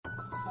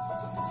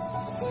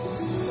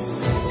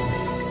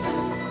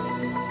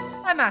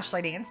I'm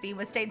Ashley Dansby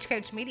with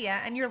Stagecoach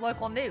Media and your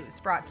local news,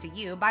 brought to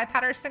you by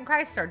Patterson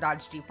Chrysler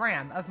Dodge Jeep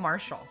Ram of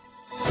Marshall.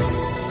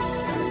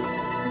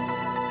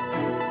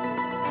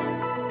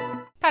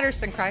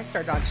 Patterson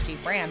Chrysler Dodge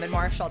Jeep Ram in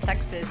Marshall,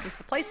 Texas is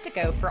the place to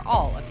go for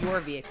all of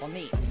your vehicle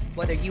needs.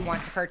 Whether you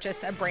want to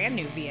purchase a brand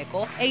new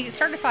vehicle, a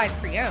certified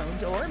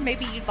pre-owned, or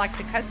maybe you'd like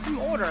to custom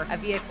order a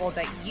vehicle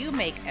that you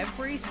make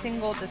every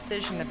single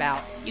decision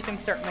about, you can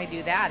certainly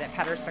do that at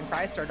Patterson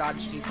Chrysler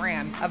Dodge Jeep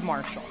Ram of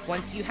Marshall.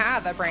 Once you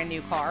have a brand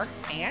new car,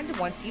 and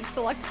once you've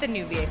selected the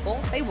new vehicle,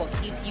 they will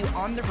keep you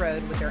on the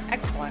road with their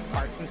excellent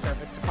parts and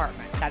service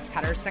department. That's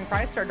Patterson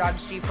Chrysler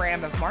Dodge Jeep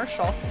Ram of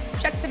Marshall.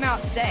 Check them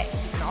out today.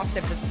 You can also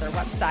visit their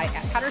website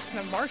at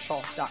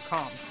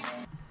pattersonofmarshall.com.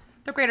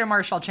 The Greater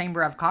Marshall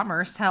Chamber of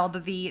Commerce held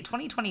the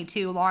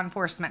 2022 Law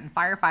Enforcement and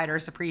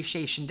Firefighters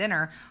Appreciation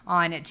Dinner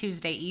on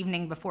Tuesday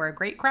evening before a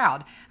great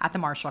crowd at the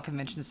Marshall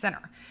Convention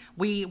Center.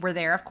 We were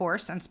there, of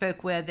course, and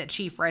spoke with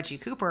Chief Reggie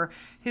Cooper,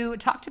 who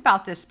talked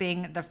about this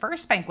being the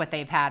first banquet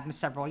they've had in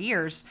several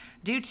years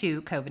due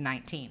to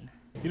COVID-19.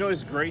 You know,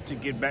 it's great to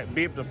be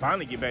able to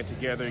finally get back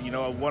together. You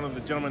know, one of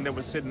the gentlemen that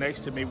was sitting next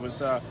to me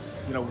was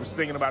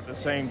thinking about the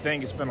same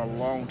thing. It's been a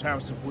long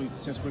time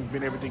since we've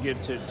been able to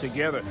get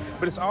together.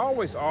 But it's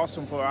always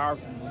awesome for our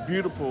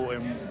beautiful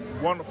and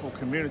wonderful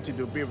community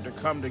to be able to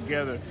come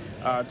together,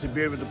 to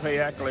be able to pay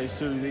accolades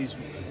to these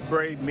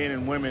brave men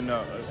and women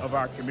of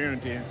our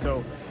community. And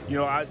so, you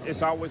know,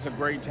 it's always a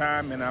great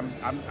time, and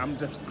I'm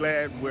just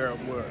glad we're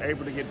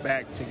able to get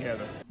back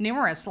together.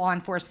 Numerous law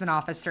enforcement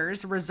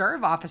officers,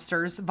 reserve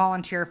officers,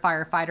 volunteer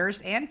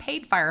firefighters, and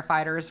paid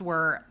firefighters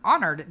were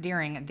honored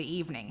during the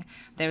evening.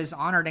 Those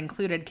honored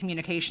included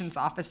Communications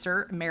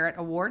Officer Merit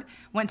Award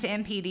went to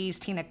MPD's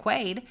Tina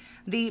Quaid.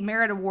 The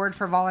Merit Award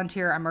for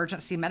Volunteer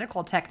Emergency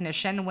Medical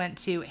Technician went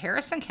to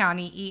Harrison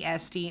County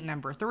ESD No.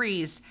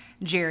 3's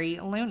Jerry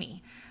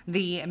Looney.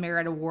 The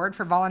Merit Award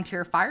for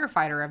Volunteer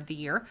Firefighter of the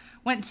Year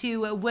went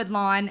to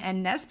Woodlawn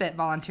and Nesbitt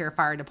Volunteer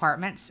Fire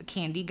Departments'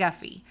 Candy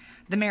Guffey.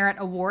 The Merit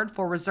Award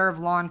for Reserve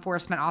Law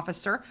Enforcement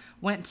Officer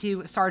went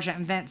to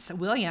Sergeant Vince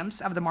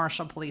Williams of the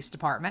Marshall Police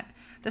Department.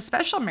 The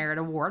Special Merit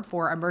Award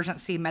for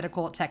Emergency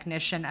Medical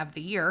Technician of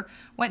the Year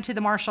went to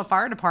the Marshall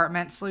Fire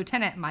Department's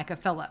Lieutenant Micah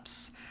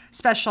Phillips.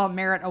 Special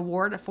Merit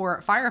Award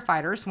for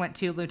Firefighters went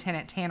to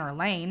Lieutenant Tanner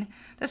Lane.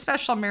 The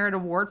Special Merit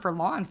Award for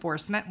Law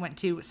Enforcement went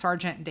to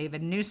Sergeant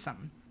David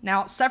Newsom.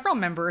 Now, several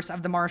members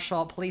of the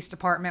Marshall Police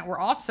Department were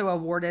also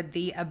awarded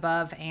the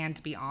Above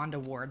and Beyond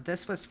Award.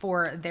 This was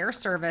for their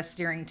service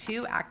during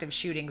two active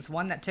shootings,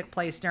 one that took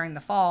place during the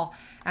fall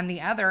and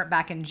the other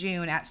back in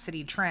June at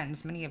City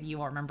Trends. Many of you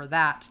will remember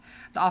that.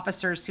 The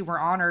officers who were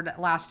honored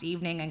last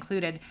evening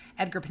included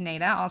Edgar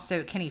Pineda,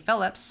 also Kenny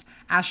Phillips,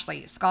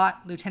 Ashley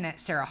Scott,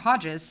 Lieutenant Sarah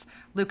Hodges,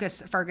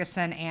 Lucas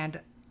Ferguson,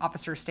 and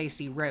Officer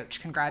Stacy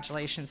Roach.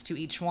 Congratulations to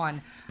each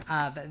one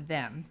of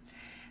them.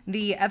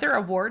 The other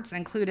awards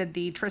included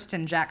the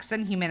Tristan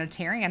Jackson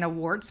Humanitarian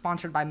Award,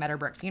 sponsored by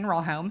Meadowbrook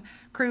Funeral Home.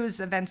 Cruz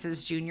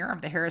Vences Jr.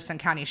 of the Harrison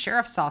County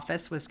Sheriff's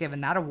Office was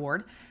given that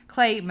award.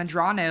 Clay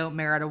Medrano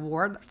Merit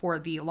Award for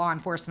the Law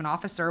Enforcement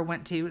Officer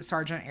went to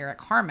Sergeant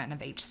Eric Harmon of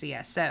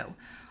HCSO.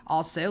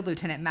 Also,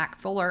 Lieutenant Mac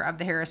Fuller of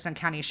the Harrison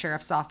County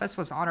Sheriff's Office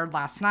was honored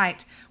last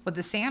night with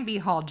the Sam B.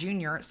 Hall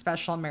Jr.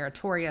 Special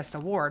Meritorious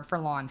Award for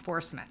Law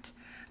Enforcement.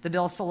 The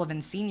Bill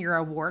Sullivan Sr.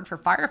 Award for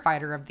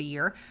Firefighter of the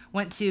Year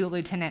went to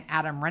Lieutenant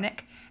Adam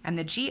Rennick, and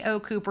the G.O.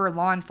 Cooper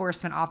Law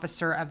Enforcement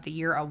Officer of the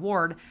Year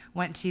Award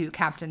went to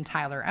Captain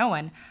Tyler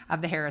Owen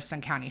of the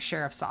Harrison County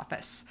Sheriff's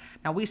Office.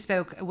 Now, we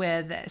spoke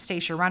with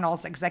Stacia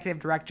Reynolds,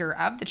 Executive Director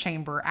of the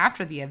Chamber,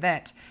 after the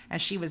event,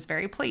 and she was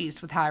very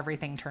pleased with how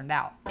everything turned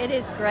out. It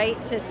is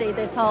great to see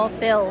this hall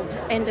filled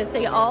and to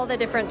see all the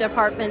different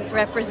departments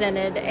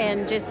represented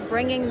and just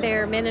bringing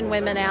their men and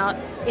women out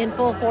in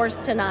full force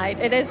tonight.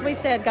 And as we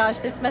said,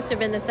 gosh, this must have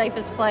been the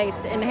safest place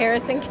in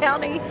Harrison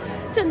County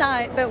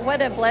tonight, but what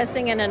a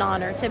blessing and an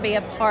honor to be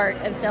a part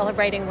of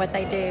celebrating what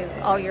they do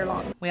all year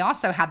long. We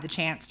also had the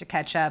chance to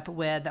catch up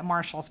with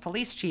Marshall's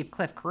Police Chief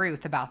Cliff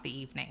Caruth about the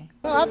evening.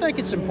 Well, I think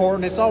it's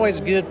important. It's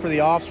always good for the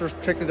officers,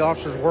 particularly the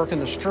officers working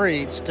the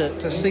streets,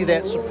 to see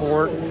that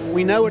support.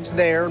 We know it's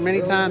there.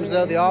 Many times,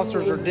 though, the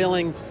officers are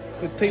dealing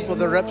with people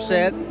that are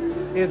upset.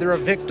 Either a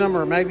victim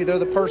or maybe they're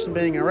the person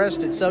being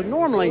arrested. So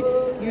normally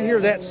you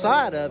hear that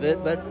side of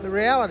it, but the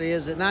reality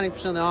is that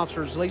 90% of the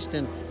officers, at least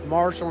in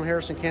Marshall and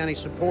Harrison County,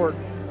 support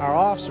our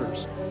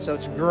officers. So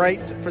it's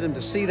great for them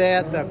to see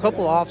that. A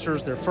couple of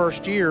officers, their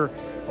first year,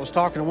 I was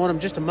talking to one of them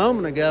just a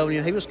moment ago,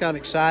 and he was kind of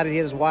excited. He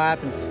had his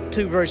wife and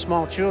two very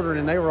small children,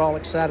 and they were all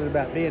excited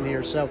about being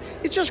here. So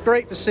it's just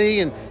great to see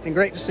and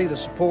great to see the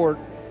support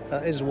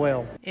as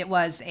well. It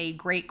was a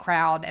great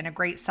crowd and a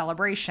great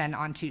celebration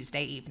on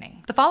Tuesday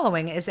evening. The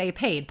following is a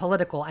paid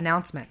political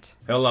announcement.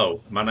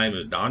 Hello, my name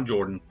is Don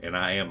Jordan, and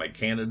I am a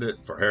candidate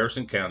for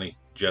Harrison County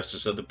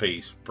Justice of the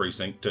Peace,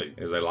 Precinct 2.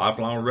 As a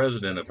lifelong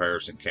resident of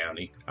Harrison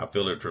County, I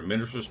feel a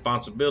tremendous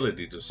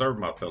responsibility to serve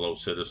my fellow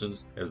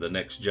citizens as the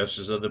next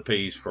Justice of the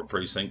Peace for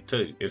Precinct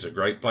 2. It's a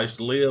great place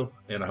to live,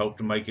 and I hope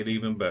to make it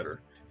even better.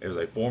 As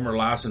a former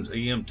licensed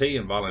EMT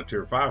and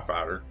volunteer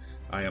firefighter,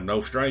 I am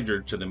no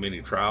stranger to the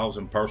many trials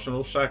and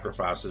personal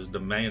sacrifices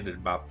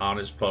demanded by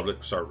honest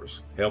public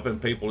service. Helping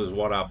people is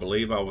what I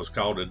believe I was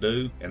called to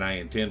do, and I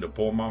intend to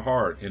pour my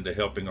heart into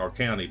helping our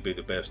county be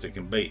the best it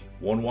can be.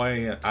 One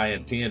way I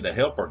intend to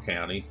help our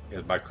county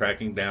is by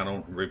cracking down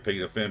on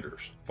repeat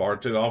offenders. Far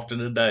too often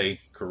today,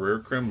 career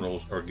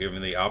criminals are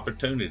given the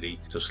opportunity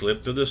to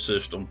slip through the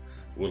system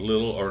with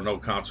little or no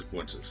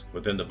consequences.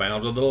 Within the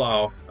bounds of the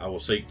law, I will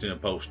seek to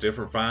impose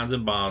stiffer fines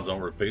and bonds on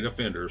repeat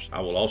offenders.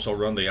 I will also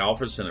run the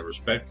office in a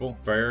respectful,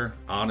 fair,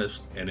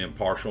 honest, and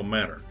impartial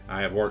manner. I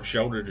have worked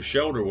shoulder to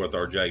shoulder with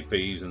our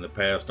JPs in the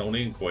past on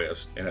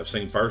inquest and have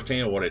seen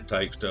firsthand what it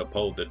takes to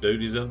uphold the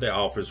duties of the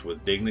office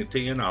with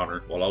dignity and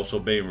honor, while also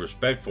being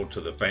respectful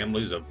to the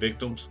families of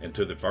victims and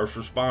to the first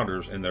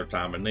responders in their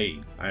time of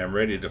need. I am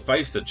ready to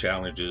face the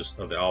challenges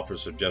of the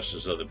Office of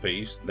Justice of the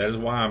Peace. That is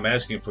why I'm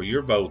asking for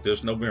your vote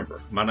this November.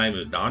 My name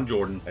is Don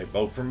Jordan. A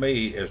vote for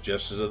me as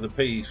Justice of the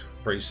Peace,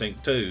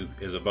 Precinct 2,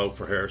 is a vote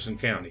for Harrison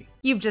County.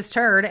 You've just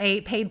heard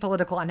a paid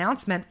political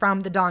announcement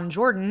from the Don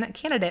Jordan,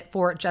 candidate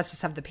for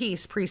Justice of the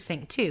Peace,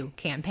 Precinct 2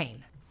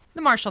 campaign.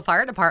 The Marshall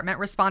Fire Department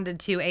responded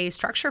to a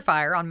structure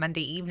fire on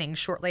Monday evening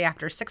shortly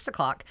after 6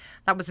 o'clock.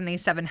 That was in the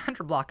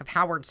 700 block of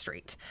Howard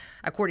Street.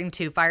 According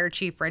to Fire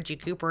Chief Reggie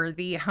Cooper,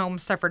 the home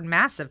suffered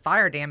massive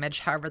fire damage.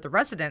 However, the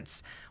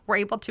residents were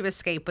able to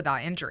escape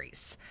without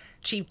injuries.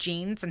 Chief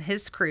Jeans and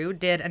his crew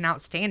did an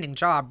outstanding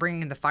job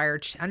bringing the fire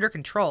under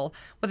control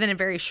within a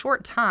very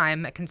short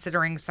time,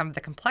 considering some of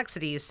the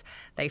complexities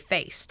they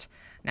faced.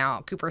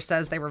 Now, Cooper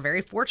says they were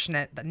very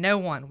fortunate that no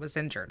one was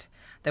injured,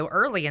 though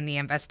early in the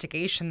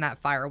investigation that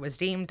fire was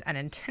deemed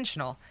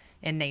unintentional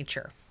in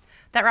nature.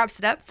 That wraps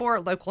it up for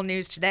local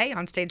news today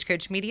on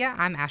Stagecoach Media.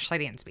 I'm Ashley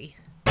Dansby.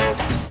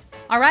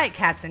 All right,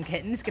 cats and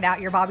kittens, get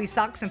out your bobby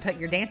socks and put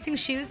your dancing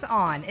shoes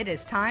on. It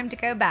is time to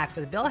go back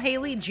with Bill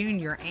Haley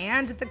Jr.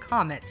 and the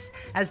Comets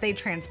as they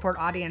transport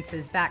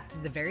audiences back to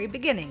the very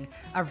beginning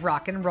of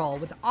rock and roll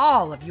with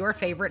all of your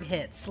favorite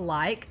hits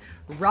like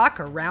Rock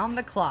Around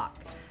the Clock,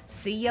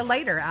 See Ya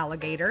Later,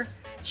 Alligator,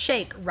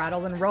 Shake,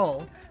 Rattle and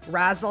Roll,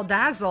 Razzle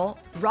Dazzle,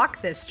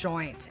 Rock This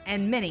Joint,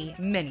 and many,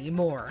 many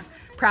more.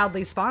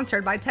 Proudly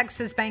sponsored by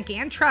Texas Bank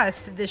and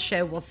Trust, this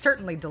show will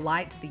certainly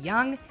delight the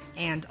young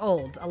and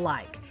old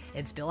alike.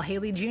 It's Bill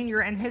Haley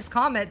Jr. and his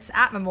Comets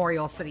at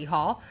Memorial City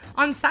Hall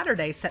on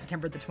Saturday,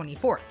 September the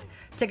 24th.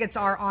 Tickets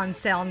are on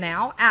sale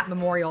now at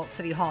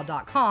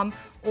memorialcityhall.com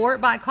or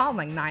by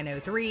calling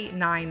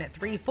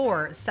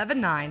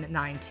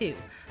 903-934-7992.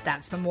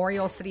 That's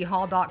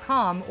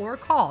memorialcityhall.com or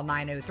call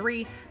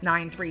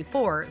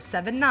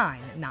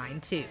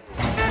 903-934-7992.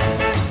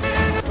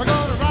 We're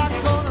gonna rock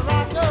around the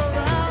clock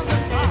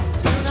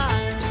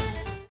tonight.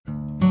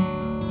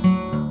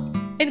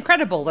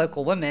 Incredible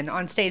Local Women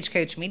on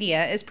Stagecoach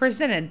Media is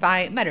presented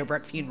by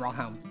Meadowbrook Funeral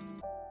Home.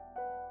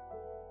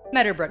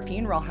 Meadowbrook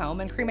Funeral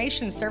Home and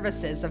Cremation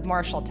Services of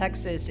Marshall,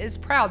 Texas is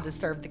proud to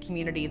serve the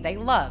community they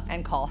love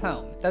and call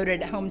home.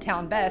 Voted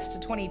Hometown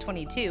Best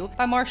 2022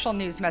 by Marshall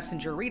News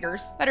Messenger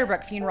readers,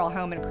 Meadowbrook Funeral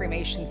Home and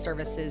Cremation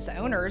Services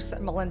owners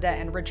Melinda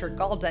and Richard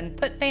Galden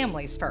put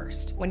families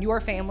first. When your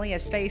family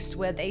is faced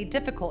with a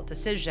difficult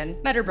decision,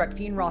 Meadowbrook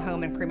Funeral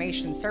Home and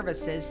Cremation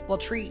Services will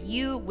treat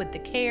you with the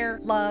care,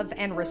 love,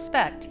 and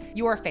respect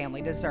your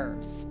family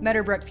deserves.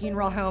 Meadowbrook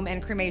Funeral Home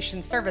and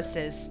Cremation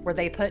Services, where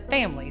they put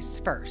families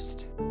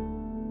first.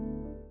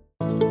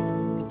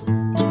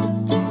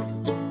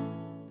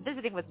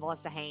 With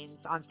Melissa Haynes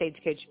on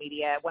Stagecoach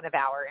Media, one of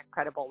our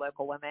incredible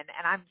local women,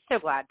 and I'm so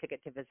glad to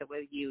get to visit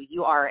with you.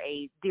 You are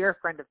a dear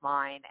friend of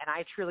mine, and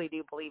I truly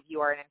do believe you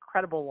are an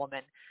incredible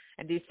woman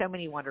and do so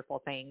many wonderful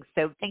things.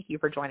 So thank you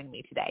for joining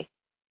me today.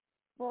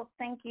 Well,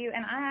 thank you,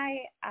 and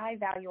I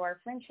value our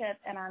friendship,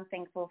 and I'm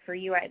thankful for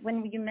you.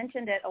 When you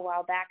mentioned it a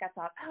while back, I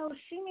thought, oh,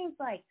 she means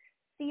like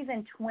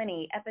season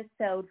 20,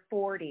 episode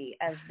 40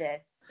 of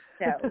this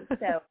show.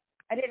 So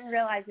I didn't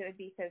realize it would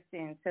be so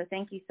soon. So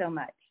thank you so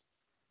much.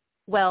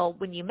 Well,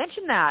 when you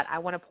mention that, I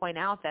want to point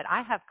out that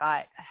I have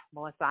got,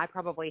 Melissa, I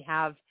probably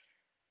have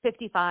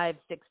 55,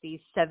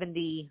 60,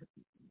 70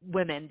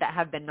 women that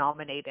have been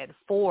nominated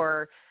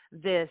for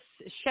this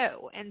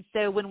show. And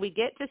so when we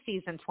get to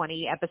season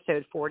 20,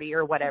 episode 40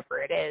 or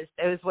whatever it is,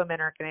 those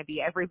women are going to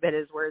be every bit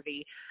as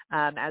worthy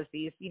as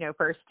these,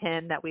 first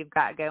 10 that we've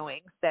got going.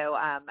 So,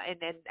 and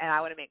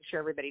I want to make sure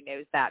everybody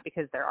knows that,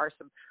 because there are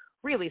some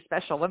really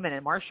special women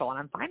in Marshall, and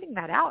I'm finding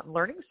that out and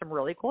learning some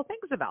really cool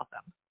things about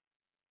them.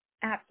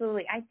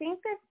 Absolutely. I think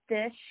that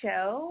this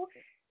show,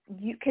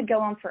 you could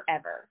go on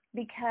forever,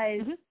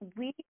 because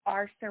we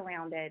are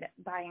surrounded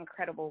by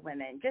incredible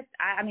women.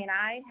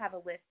 I have a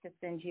list to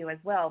send you as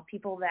well,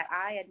 people that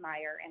I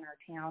admire in our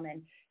town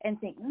and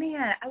think,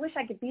 man, I wish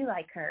I could be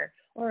like her,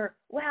 or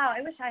wow,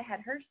 I wish I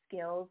had her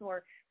skills,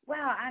 or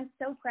wow, I'm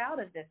so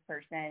proud of this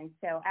person.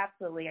 So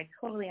absolutely, I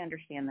totally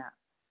understand that.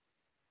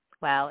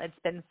 Well, it's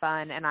been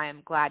fun, and I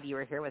am glad you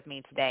were here with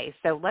me today.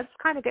 So let's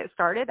kind of get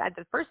started.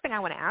 The first thing I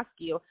want to ask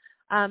you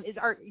are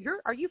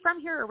you from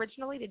here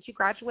originally? Did you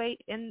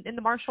graduate in the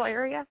Marshall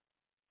area?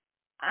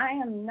 I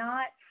am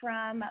not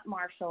from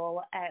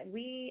Marshall. I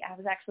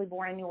was actually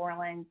born in New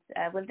Orleans,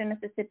 lived in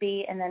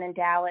Mississippi, and then in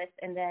Dallas.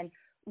 And then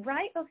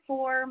right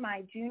before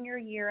my junior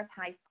year of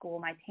high school,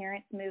 my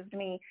parents moved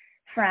me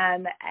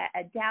from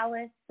a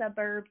Dallas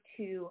suburb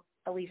to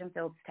Elysian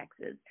Fields,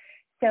 Texas.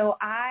 So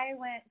I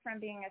went from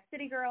being a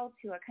city girl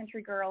to a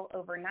country girl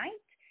overnight,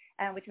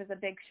 which was a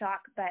big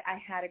shock. But I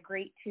had a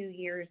great 2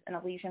 years in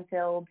Elysian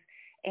Fields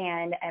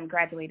and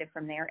graduated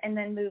from there, and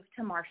then moved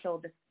to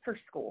Marshall for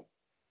school.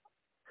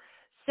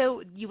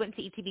 So you went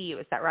to ETBU,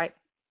 is that right?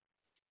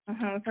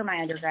 For my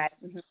undergrad.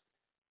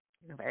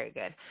 Very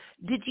good.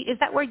 Is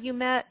that where you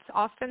met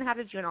Austin? How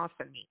did you and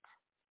Austin meet?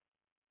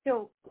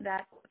 So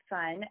that's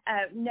fun.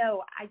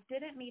 No, I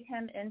didn't meet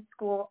him in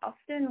school.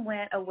 Austin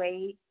went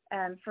away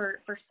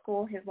for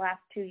school. His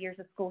last 2 years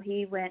of school,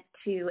 he went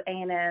to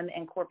A&M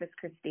in Corpus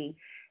Christi,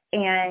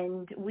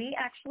 and we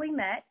actually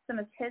met. Some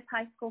of his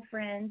high school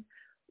friends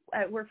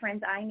were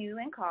friends I knew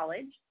in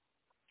college,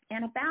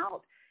 and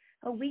about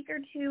a week or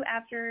two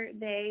after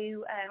they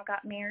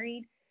got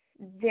married,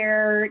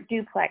 their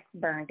duplex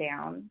burned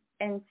down.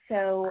 And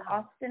so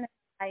Austin and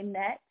I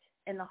met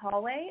in the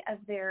hallway of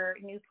their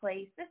new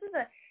place.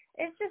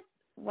 It's just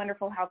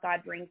wonderful how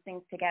God brings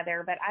things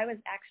together. But I was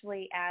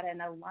actually at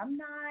an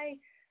alumni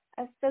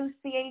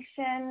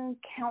association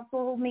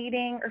council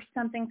meeting or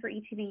something for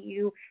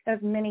ETBU.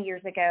 That was many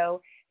years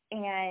ago.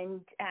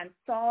 And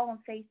saw on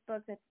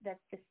Facebook that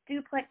this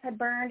duplex had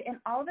burned. And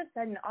all of a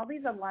sudden, all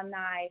these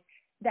alumni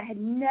that had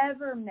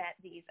never met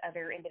these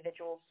other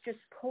individuals just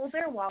pulled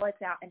their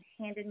wallets out and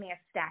handed me a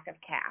stack of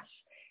cash.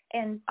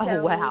 And so,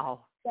 oh, wow.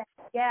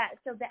 Yeah.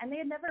 And they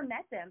had never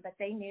met them, but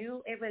they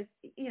knew it was,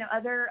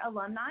 other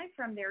alumni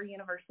from their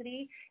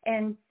university.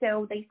 And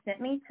so they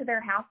sent me to their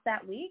house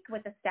that week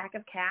with a stack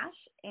of cash.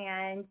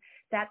 And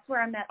that's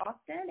where I met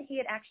Austin. He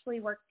had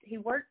actually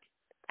worked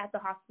at the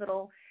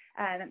hospital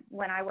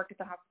when I worked at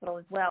the hospital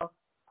as well,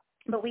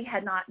 but we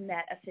had not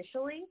met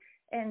officially.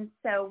 And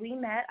so we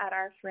met at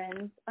our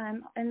friends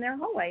in their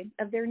hallway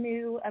of their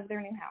new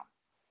house.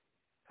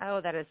 Oh,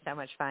 that is so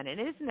much fun. And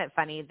isn't it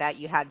funny that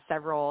you had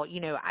several,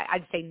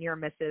 I'd say near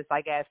misses,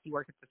 I guess. You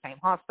worked at the same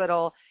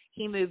hospital.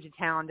 He moved to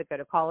town to go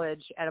to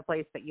college at a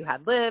place that you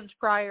had lived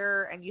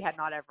prior, and you had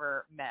not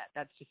ever met.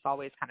 That's just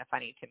always kind of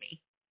funny to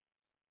me.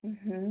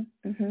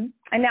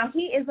 And now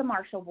he is a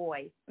Marshall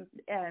boy.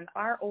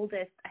 Our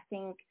oldest, I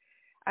think,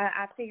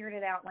 I figured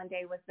it out one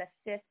day, was the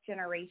 5th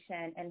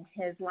generation in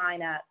his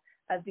lineup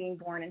of being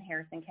born in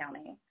Harrison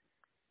County.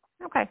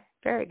 Okay,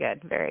 very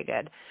good, very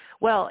good.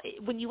 Well,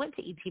 when you went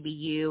to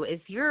ETBU,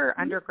 is your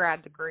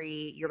undergrad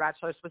degree, your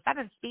bachelor's, was that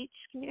in speech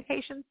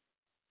communications?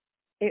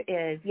 It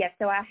is, yes.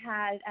 So I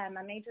had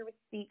my major was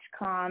speech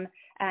comm.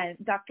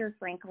 Dr.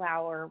 Frank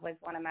Lauer was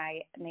one of my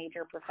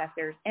major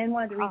professors, and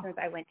one of the reasons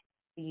I went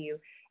to ETBU.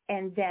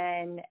 And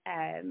then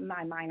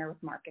my minor was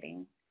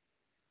marketing.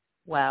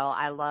 Well,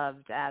 I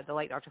loved the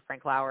late Dr.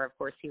 Frank Lauer. Of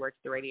course, he worked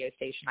at the radio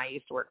station I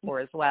used to work for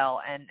as well,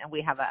 and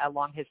we have a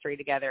long history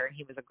together, and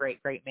he was a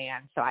great, great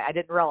man. So I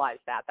didn't realize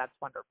that. That's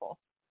wonderful.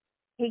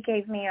 He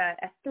gave me a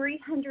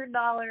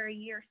 $300 a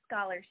year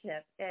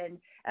scholarship, and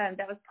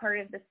that was part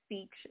of the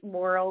speech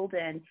world,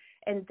 and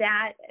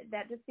that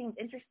just seemed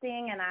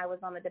interesting, and I was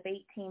on the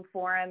debate team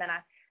for him,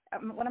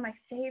 and one of my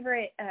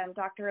favorite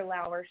Dr.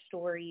 Lauer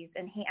stories,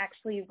 and he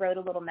actually wrote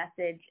a little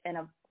message in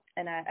a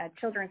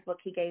children's book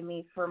he gave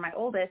me for my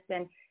oldest,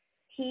 and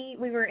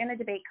we were in a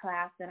debate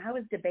class, and I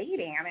was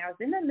debating. I mean, I was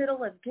in the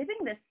middle of giving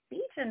this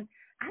speech, and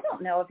I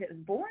don't know if it was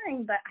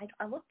boring, but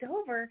I looked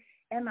over,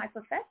 and my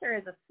professor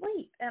is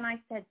asleep, and I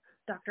said,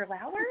 "Dr.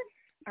 Lauer,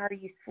 are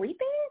you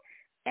sleeping?"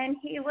 And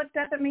he looked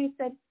up at me and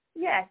said,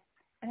 "Yes."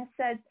 And I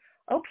said,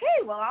 "Okay,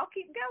 well, I'll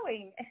keep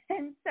going."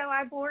 And so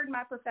I bored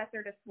my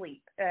professor to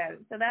sleep.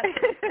 So that's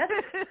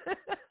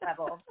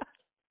level.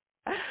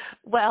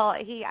 Well,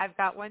 I've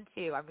got one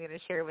too. I'm going to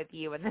share with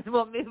you, and then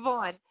we'll move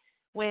on.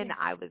 When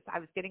I was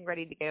getting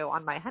ready to go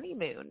on my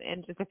honeymoon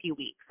in just a few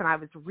weeks, and I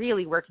was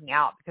really working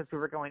out because we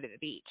were going to the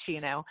beach,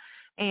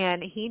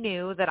 and he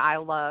knew that I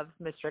loved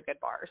Mr.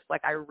 Goodbars.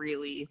 Like, I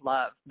really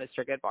love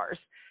Mr. Goodbars.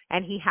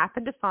 And he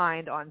happened to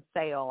find on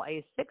sale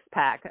a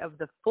 6-pack of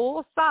the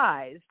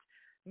full-sized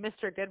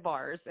Mr.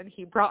 Goodbars, and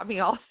he brought me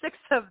all 6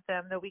 of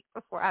them the week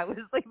before I was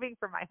leaving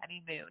for my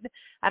honeymoon,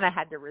 and I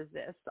had to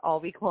resist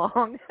all week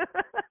long.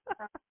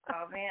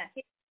 Oh man,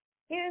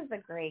 he was a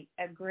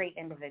great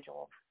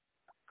individual.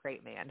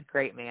 Great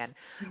man.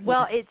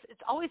 Well, it's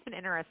always been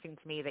interesting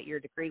to me that your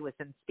degree was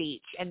in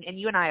speech, and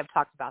you and I have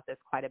talked about this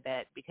quite a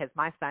bit because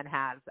my son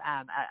has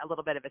a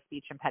little bit of a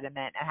speech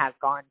impediment and has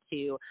gone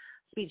to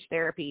speech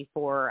therapy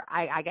for,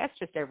 I guess,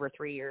 just over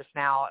 3 years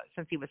now,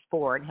 since he was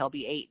 4, and he'll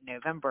be 8 in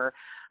November.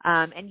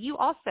 And you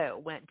also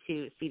went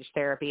to speech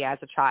therapy as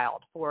a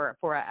child for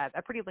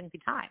a pretty lengthy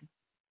time.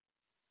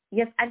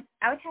 Yes, I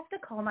would have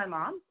to call my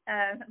mom,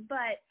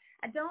 but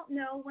I don't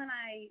know when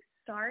I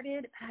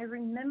started. I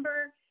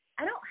remember,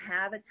 I don't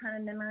have a ton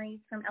of memories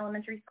from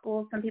elementary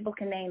school. Some people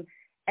can name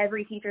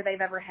every teacher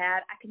they've ever had.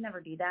 I could never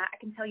do that. I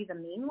can tell you the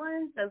mean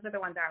ones. Those are the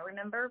ones I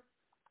remember.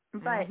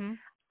 But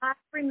I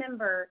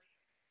remember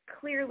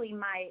clearly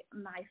my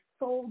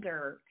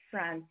folder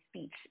from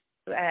speech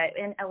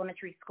in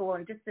elementary school,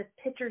 and just this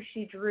picture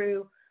she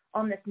drew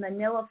on this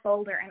manila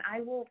folder, and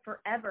I will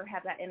forever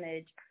have that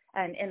image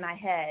in my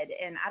head.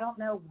 And I don't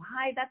know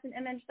why that's an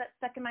image that's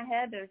stuck in my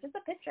head. There's just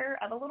a picture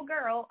of a little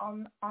girl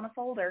on a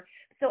folder.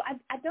 So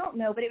I don't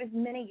know, but it was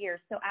many years.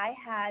 So I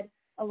had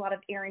a lot of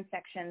ear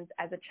infections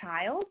as a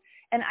child,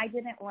 and I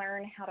didn't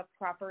learn how to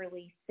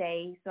properly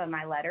say some of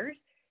my letters,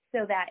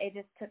 so that it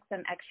just took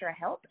some extra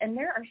help. And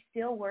there are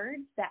still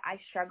words that I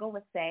struggle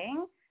with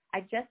saying.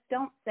 I just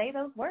don't say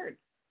those words.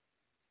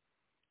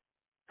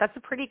 That's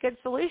a pretty good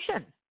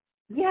solution.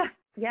 Yeah.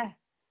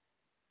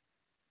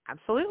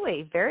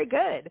 Absolutely. Very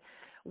good.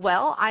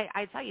 Well,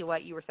 I tell you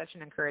what, you were such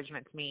an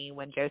encouragement to me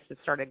when Joseph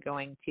started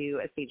going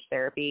to a speech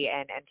therapy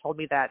and told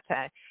me that,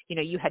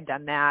 you had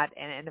done that.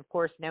 And of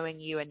course, knowing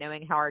you and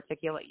knowing how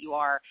articulate you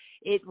are,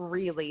 it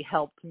really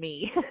helped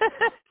me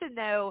to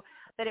know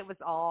that it was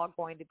all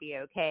going to be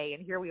okay.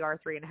 And here we are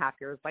 3.5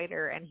 years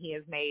later, and he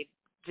has made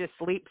just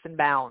leaps and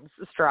bounds,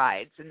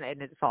 strides, and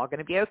it's all going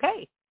to be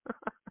okay.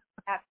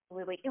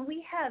 Absolutely. And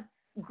we have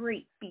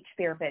great speech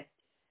therapists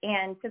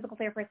and physical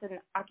therapists and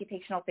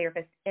occupational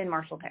therapists in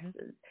Marshall,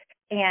 Texas.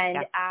 And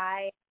yeah.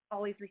 I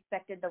always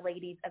respected the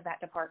ladies of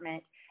that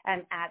department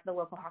at the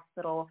local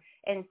hospital.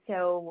 And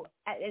so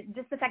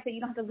just the fact that you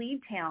don't have to leave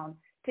town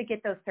to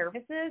get those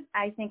services,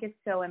 I think is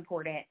so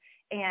important.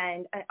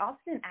 And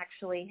Austin,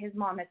 actually, his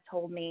mom has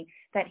told me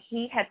that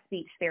he had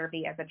speech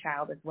therapy as a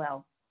child as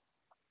well.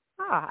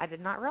 I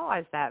did not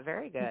realize that.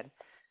 Very good.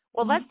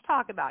 Well, let's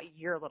talk about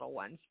your little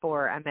ones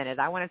for a minute.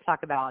 I want to talk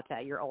about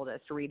your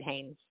oldest, Reed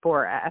Haynes,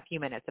 for a few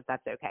minutes, if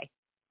that's okay.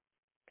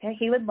 Okay,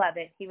 he would love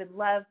it. He would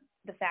love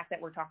the fact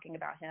that we're talking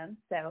about him.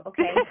 So,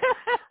 okay.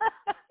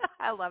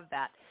 I love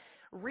that.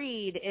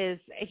 Reed is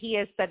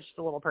such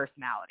a little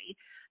personality.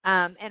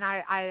 And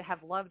I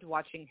have loved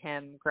watching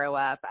him grow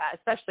up,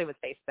 especially with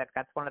Facebook.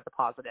 That's one of the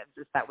positives,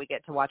 is that we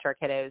get to watch our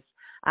kiddos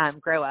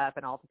grow up,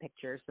 and all the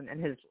pictures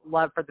and his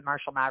love for the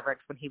Marshall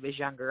Mavericks when he was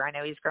younger. I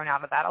know he's grown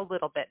out of that a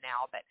little bit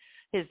now, but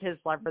his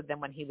love for them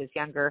when he was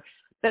younger.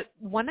 But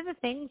one of the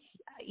things,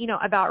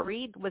 about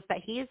Reed was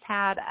that he has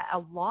had a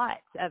lot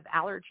of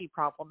allergy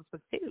problems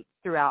with food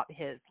throughout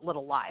his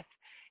little life.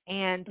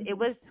 And it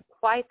was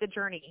quite the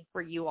journey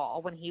for you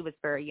all when he was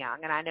very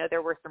young. And I know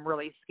there were some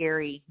really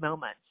scary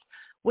moments.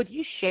 Would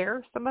you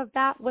share some of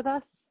that with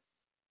us?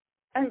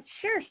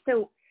 Sure.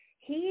 So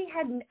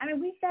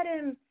we fed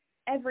him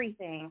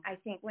everything, I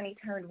think, when he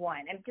turned 1.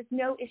 And just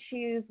no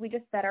issues. We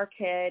just fed our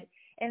kid.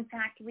 In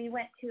fact, we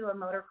went to a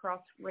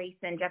motocross race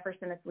in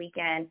Jefferson this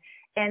weekend,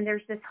 and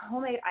there's this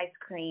homemade ice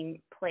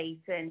cream place.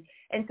 And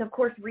so, of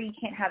course, Reed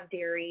can't have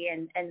dairy,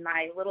 and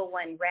my little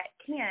one, Rhett,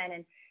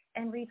 can.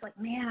 And Reed's like,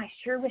 man, I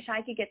sure wish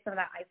I could get some of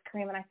that ice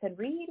cream. And I said,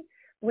 Reed,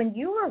 when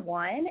you were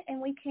 1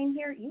 and we came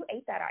here, you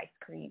ate that ice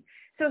cream.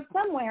 So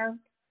somewhere,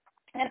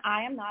 and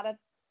I am not a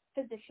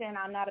physician,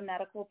 I'm not a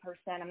medical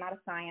person, I'm not a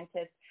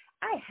scientist.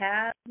 I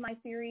have my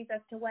theories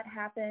as to what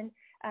happened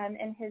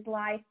in his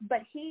life,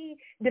 but he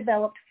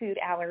developed food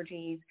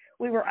allergies.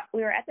 We were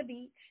at the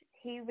beach.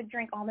 He would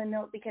drink almond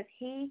milk because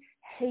he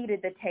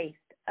hated the taste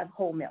of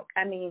whole milk.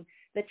 I mean,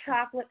 the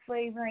chocolate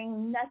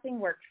flavoring, nothing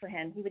worked for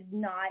him. He would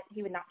not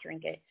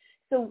drink it.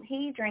 So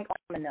he drank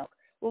almond milk.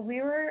 Well,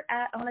 we were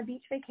on a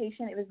beach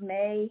vacation. It was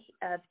May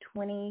of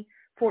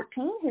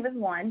 2014. He was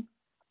 1,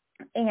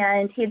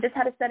 and he had just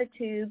had a set of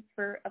tubes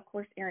for, of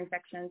course, ear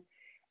infections.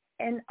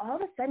 And all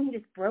of a sudden, he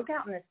just broke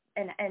out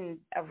in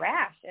a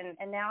rash,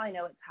 and now I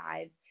know it's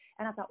hives.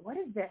 And I thought, what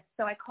is this?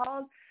 So I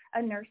called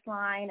a nurse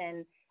line,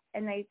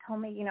 and they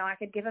told me, I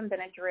could give him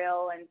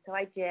Benadryl, and so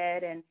I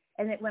did, and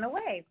it went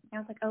away. And I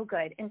was like, oh,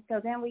 good. And so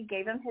then we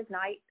gave him his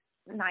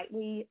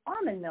nightly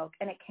almond milk,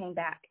 and it came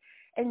back.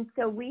 And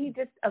so we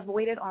just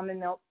avoided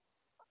almond milk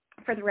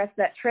for the rest of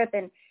that trip,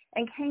 and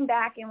came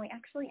back, and we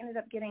actually ended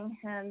up getting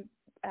him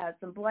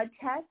some blood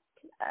tests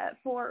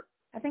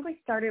I think we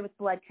started with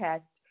blood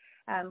tests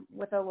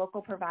with a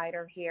local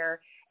provider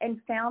here,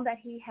 and found that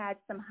he had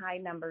some high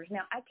numbers.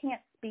 Now, I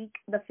can't speak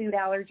the food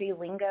allergy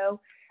lingo,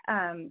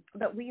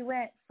 but we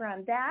went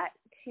from that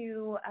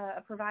to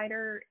a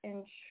provider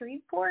in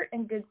Shreveport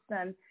and did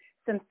some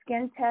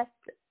skin tests.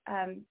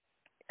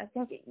 I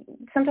think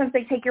sometimes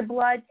they take your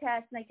blood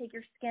test and they take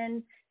your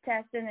skin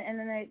test, and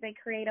then they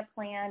create a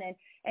plan.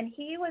 And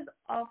he was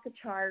off the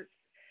charts,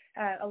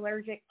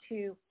 allergic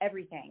to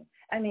everything.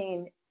 I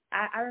mean,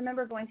 I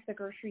remember going to the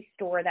grocery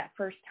store that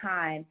first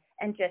time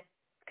and just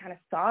kind of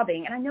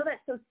sobbing. And I know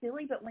that's so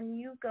silly, but when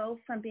you go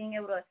from being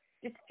able to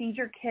just feed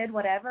your kid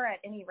whatever at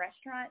any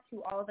restaurant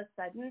to all of a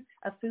sudden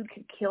a food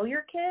could kill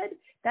your kid,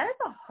 that's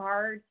a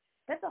hard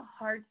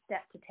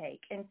step to take.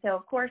 And so,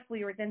 of course,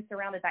 we were then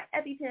surrounded by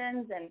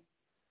EpiPens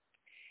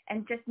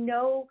and just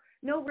no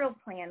real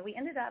plan. We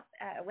ended up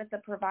with a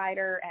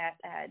provider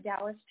at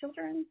Dallas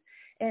Children's,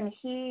 and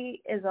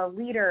he is a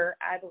leader,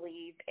 I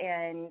believe,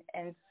 in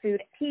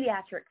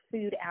pediatric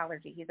food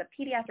allergy. He's a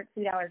pediatric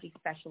food allergy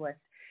specialist.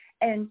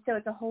 And so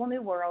it's a whole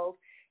new world.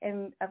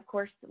 And, of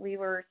course, we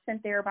were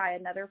sent there by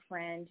another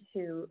friend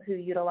who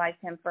utilized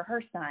him for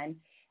her son.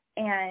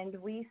 and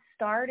we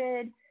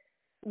started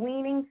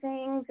weaning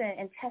things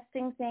and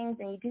testing things,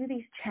 and you do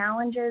these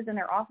challenges in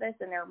their office,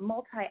 and they're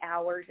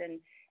multi-hours,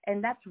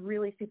 and that's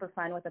really super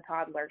fun with a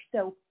toddler.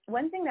 So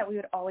one thing that we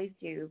would always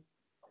do,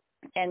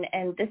 and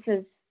this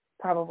is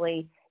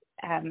probably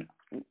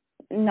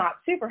not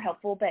super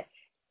helpful, but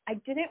I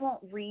didn't want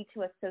Reed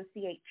to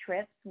associate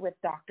trips with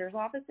doctor's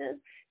offices.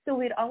 So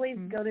we'd always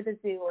go to the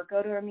zoo or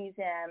go to a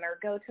museum or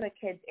go to a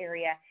kid's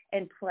area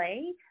and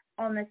play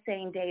on the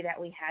same day that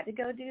we had to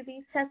go do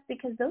these tests,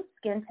 because those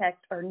skin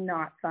tests are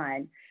not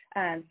fun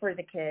for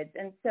the kids.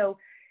 And so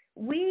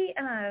we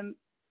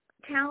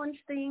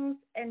challenged things,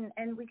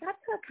 and we got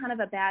to a kind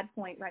of a bad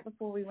point right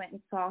before we went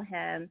and saw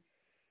him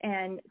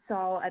and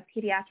saw a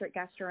pediatric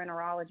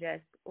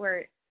gastroenterologist,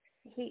 where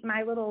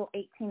my little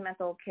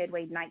 18-month-old kid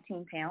weighed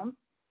 19 pounds.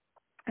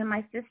 And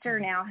my sister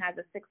now has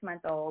a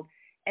 6-month-old,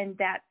 and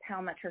that's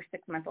how much her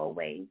 6-month-old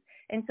weighs.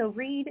 And so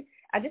Reed,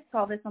 I just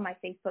saw this on my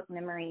Facebook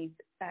memories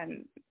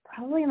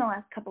probably in the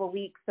last couple of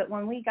weeks, but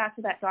when we got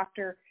to that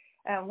doctor,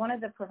 one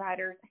of the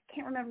providers, I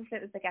can't remember if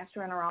it was the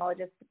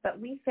gastroenterologist, but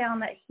we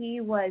found that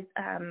he was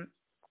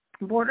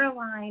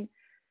borderline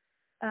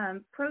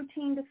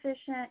protein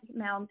deficient,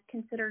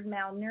 considered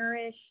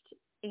malnourished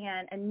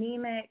and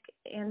anemic,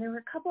 and there were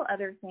a couple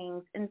other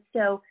things. And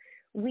so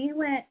we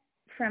went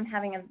from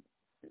having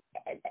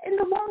in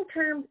the long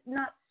term,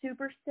 not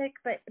super sick,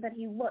 but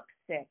he looked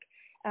sick,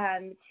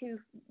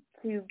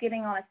 to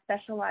getting on a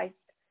specialized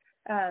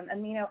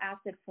amino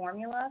acid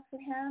formula for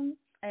him.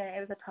 And it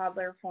was a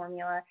toddler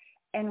formula.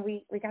 And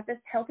we got this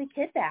healthy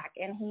kid back.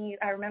 And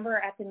I remember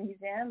at the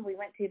museum we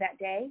went to that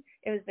day,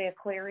 it was the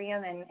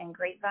aquarium and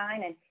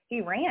grapevine, and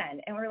he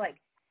ran. And we're like,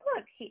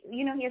 look, he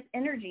has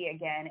energy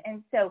again.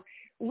 And so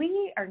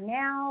we are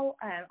now,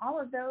 all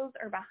of those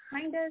are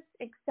behind us,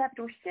 except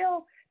we're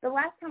still, the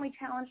last time we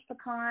challenged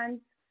pecans,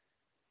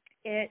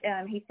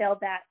 he failed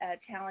that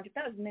challenge.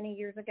 That was many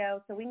years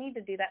ago, so we need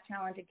to do that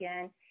challenge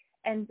again.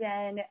 And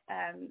then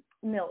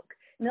milk.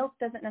 Milk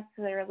doesn't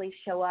necessarily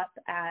show up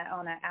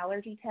on an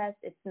allergy test.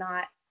 It's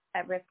not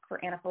at risk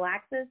for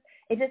anaphylaxis.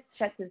 It just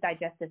shuts his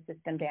digestive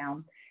system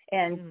down.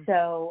 And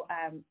so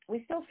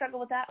we still struggle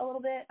with that a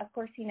little bit. Of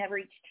course, he never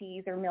eats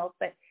cheese or milk,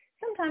 but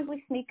sometimes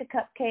we sneak a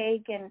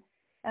cupcake and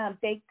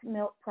baked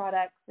milk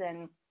products,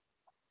 and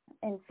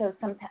so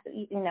sometimes,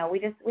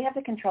 we have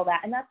to control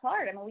that, and that's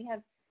hard. I mean, we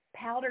have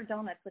powdered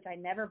donuts, which I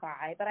never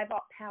buy, but I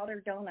bought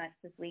powdered donuts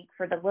this week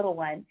for the little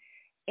one.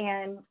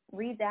 And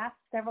Reed asked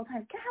several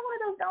times, can I have one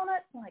of those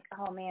donuts? I'm like,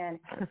 oh, man,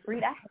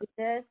 Reed, I hate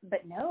this.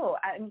 But no,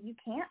 you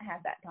can't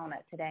have that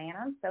donut today, and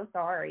I'm so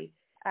sorry.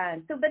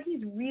 But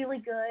he's really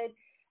good.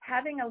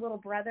 Having a little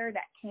brother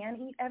that can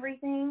eat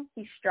everything,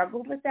 he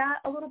struggled with that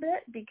a little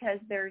bit, because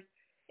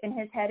in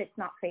his head, it's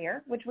not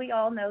fair, which we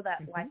all know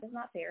that life is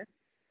not fair.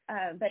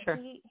 But sure.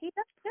 He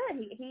does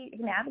good. He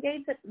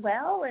navigates it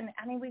well. And,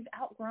 I mean, we've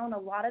outgrown a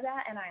lot of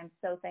that, and I am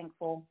so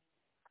thankful.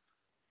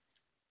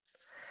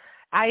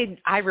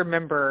 I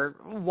remember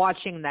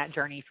watching that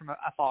journey from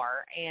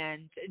afar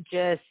and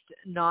just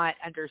not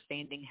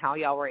understanding how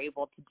y'all were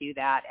able to do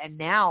that. And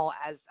now,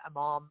 as a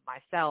mom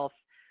myself,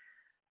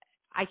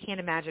 I can't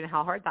imagine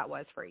how hard that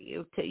was for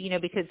you to,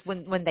 because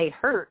when they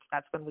hurt,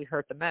 that's when we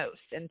hurt the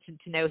most. And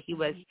to know he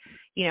was,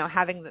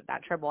 having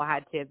that trouble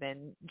had to have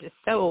been just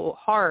so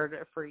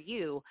hard for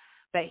you.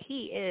 But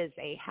he is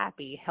a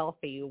happy,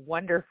 healthy,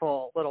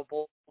 wonderful little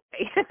boy.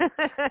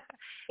 And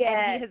he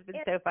has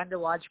been so fun to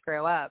watch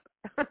grow up.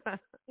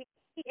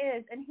 He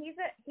is, and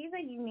he's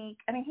a unique.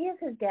 I mean, he is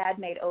his dad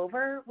made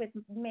over with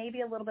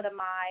maybe a little bit of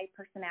my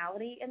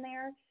personality in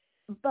there.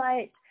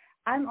 But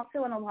I'm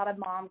also in a lot of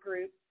mom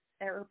groups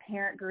or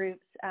parent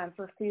groups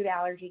for food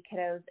allergy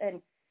kiddos,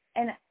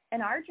 and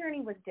our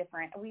journey was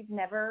different. We've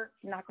never,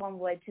 knock on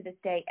wood, to this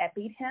day,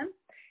 EPI'd him,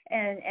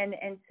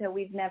 and so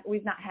we've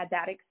not had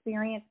that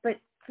experience. But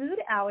food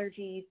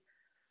allergies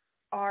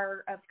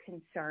are of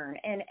concern,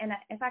 and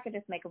if I could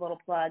just make a little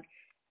plug,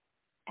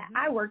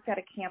 I worked at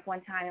a camp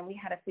one time, and we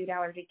had a food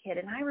allergy kid,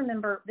 and I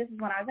remember, this is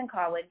when I was in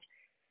college,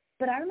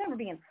 but I remember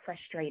being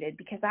frustrated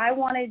because I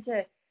wanted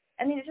to.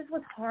 I mean, it just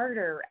was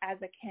harder as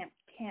a camp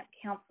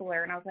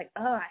counselor, and I was like,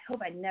 oh, I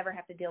hope I never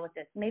have to deal with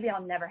this. Maybe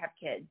I'll never have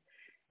kids.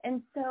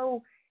 And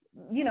so,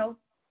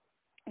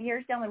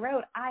 years down the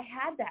road, I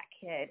had that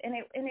kid, and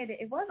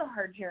it was a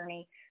hard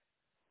journey.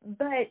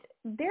 But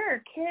there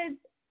are kids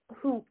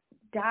who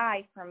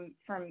die from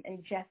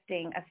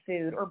ingesting a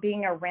food or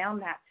being around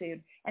that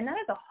food, and that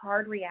is a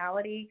hard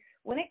reality.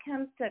 When it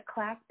comes to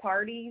class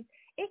parties,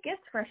 it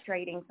gets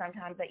frustrating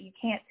sometimes that you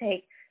can't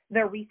take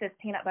the Reese's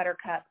peanut butter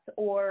cups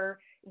or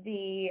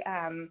the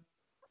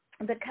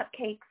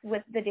cupcakes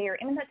with the dairy.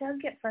 I mean, that does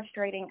get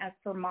frustrating as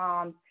for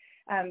moms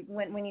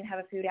when you have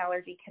a food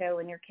allergy kiddo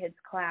in your kid's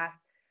class.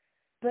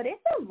 But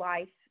it's a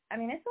life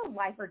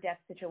or death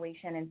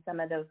situation in some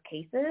of those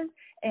cases.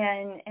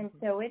 And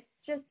so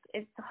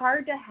it's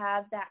hard to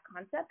have that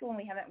concept when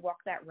we haven't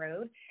walked that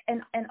road.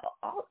 And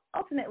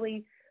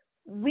ultimately,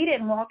 we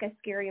didn't walk as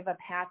scary of a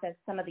path as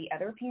some of the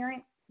other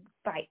parents.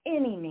 By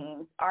any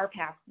means, our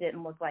path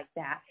didn't look like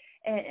that.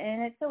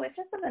 And it's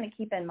just something to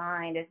keep in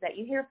mind, is that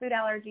you hear food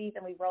allergies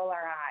and we roll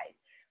our eyes.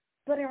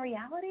 But in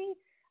reality,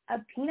 a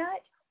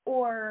peanut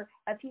or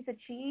a piece of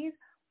cheese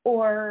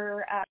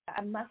or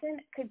a muffin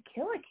could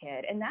kill a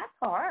kid, and that's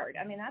hard.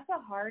 I mean, that's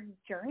a hard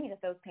journey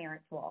that those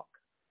parents walk.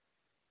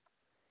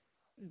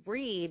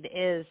 Reed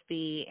is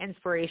the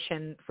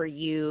inspiration for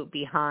you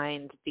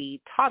behind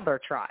the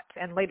Toddler Trot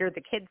and later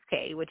the Kids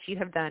K, which you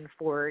have done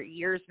for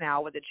years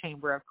now with the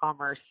Chamber of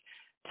Commerce.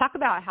 Talk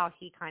about how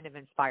he kind of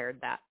inspired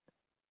that.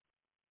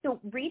 So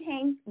Reed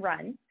Haynes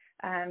runs.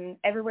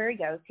 Everywhere he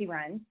goes, he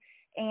runs.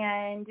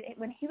 And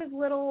when he was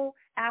little,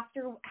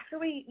 after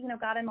we,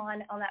 got him on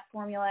that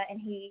formula and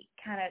he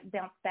kind of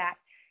bounced back,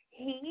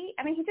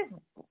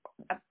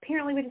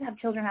 apparently we just have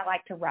children that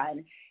like to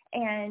run.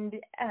 And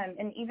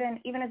even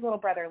his little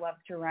brother loves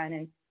to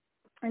run.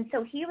 And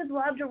so he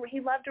loved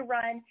to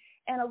run,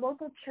 and a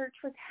local church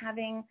was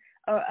having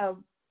a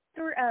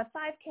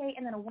 5K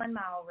and then a 1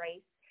 mile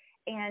race.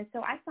 And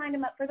so I signed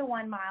him up for the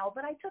 1 mile,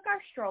 but I took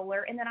our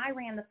stroller and then I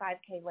ran the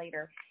 5K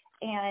later.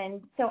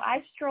 And so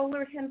I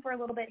strollered him for a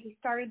little bit. He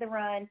started the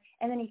run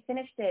and then he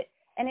finished it.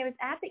 And it was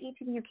at the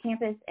ETBU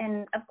campus.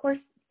 And of course,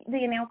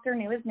 the announcer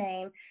knew his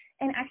name.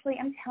 And actually,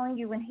 I'm telling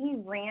you, when he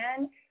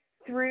ran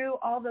through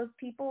all those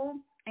people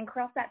and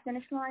crossed that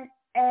finish line,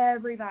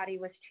 everybody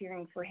was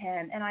cheering for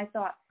him. And I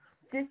thought,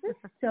 this is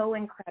so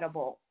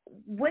incredible.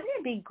 Wouldn't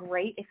it be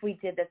great if we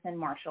did this in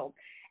Marshall?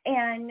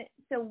 And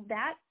so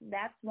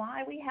that's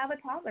why we have a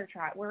Toddler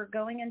Trot. We're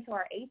going into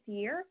our 8th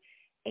year,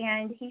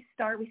 and we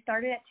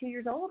started at 2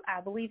 years old.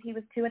 I believe he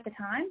was 2 at the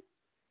time.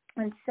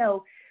 And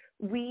so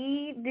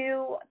we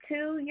do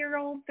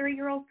 2-year-olds,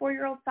 3-year-olds,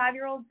 4-year-olds,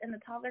 5-year-olds in the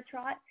Toddler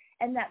Trot.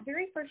 And that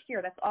very first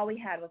year, that's all we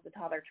had was the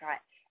Toddler Trot.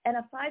 And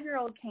a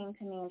 5-year-old came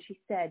to me and she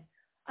said,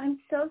 "I'm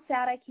so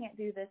sad I can't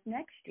do this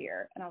next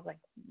year." And I was like,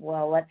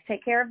 well, let's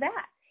take care of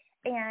that.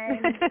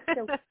 And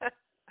so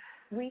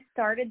we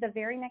started the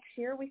very next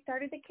year, we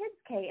started the Kids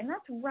K, and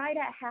that's right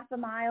at half a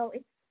mile.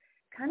 It's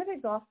kind of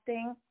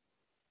exhausting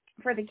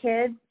for the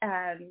kids,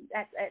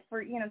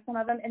 for some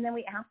of them. And then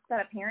we ask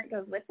that a parent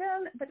goes with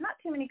them, but not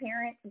too many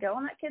parents go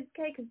on that Kids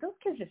K because those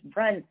kids just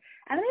run.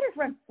 I mean, they just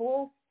run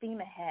full steam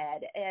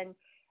ahead.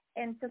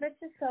 And so that's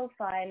just so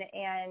fun.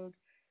 And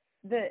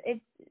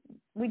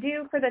we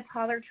do, for the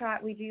Toddler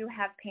Trot, we do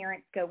have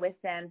parents go with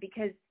them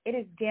because it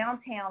is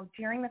downtown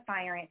during the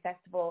Fire Ant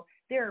Festival.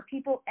 There are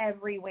people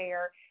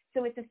everywhere,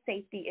 so it's a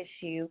safety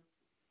issue.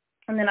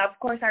 And then, of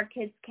course, our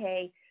Kids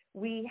K,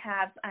 we've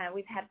had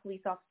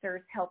police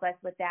officers help us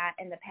with that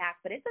in the past,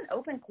 but it's an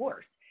open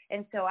course.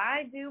 And so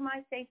I do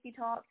my safety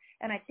talk,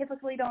 and I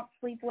typically don't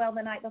sleep well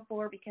the night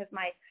before because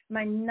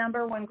my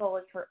number one goal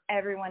is for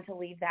everyone to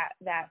leave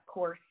that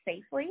course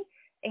safely.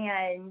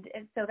 And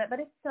so but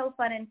it's so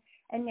fun.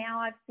 And now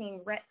I've seen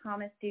Rhett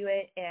Thomas do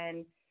it,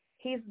 and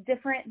he's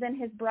different than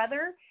his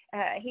brother.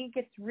 He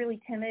gets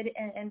really timid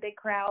in big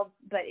crowds,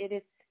 but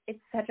it's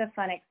such a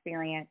fun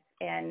experience.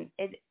 And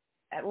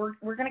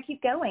we're going to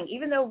keep going,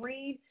 even though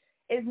Reed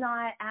is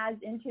not as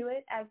into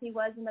it as he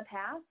was in the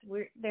past.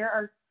 There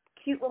are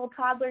cute little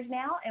toddlers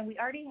now, and we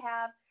already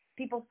have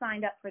people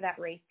signed up for that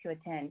race to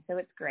attend. So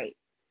it's great.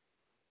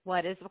 Well,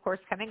 it is, of course,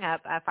 coming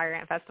up. Fire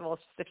Ant Festival is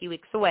just a few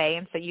weeks away,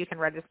 and so you can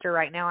register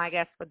right now, I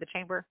guess, with the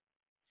Chamber.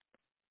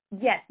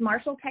 Yes,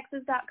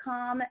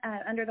 MarshallTexas.com,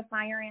 under the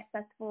Fire Ant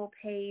Festival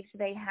page,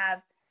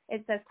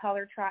 it says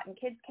Toddler Trot and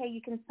Kids K.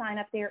 You can sign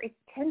up there. It's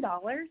 $10,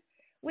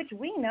 which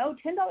we know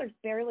 $10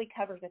 barely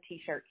covers a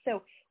T-shirt.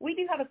 So we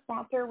do have a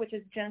sponsor, which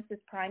is Genesis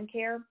Prime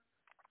Care,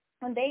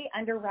 and they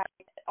underwrite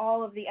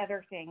all of the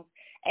other things.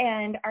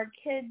 And our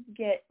kids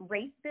get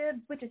race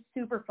bibs, which is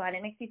super fun.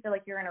 It makes you feel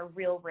like you're in a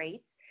real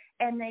race.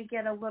 And they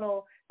get a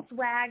little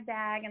swag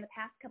bag. In the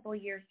past couple of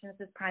years,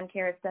 Genesis Prime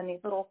Care has done these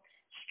little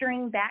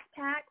string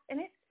backpacks, and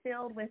it's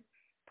filled with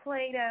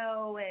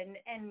Play-Doh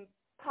and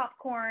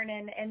popcorn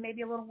and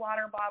maybe a little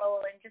water bottle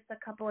and just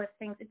a couple of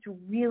things. It's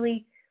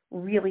really,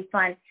 really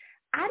fun.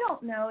 I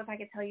don't know if I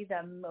could tell you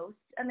the most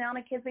amount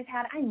of kids we've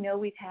had. I know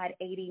we've had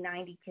 80,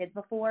 90 kids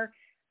before,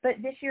 but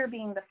this year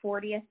being the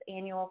 40th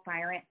annual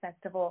Fire Ant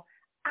Festival,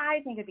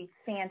 I think it'd be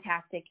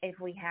fantastic if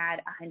we had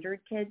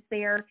 100 kids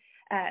there.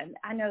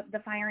 I know the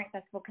Fire Ant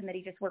Festival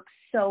Committee just works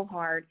so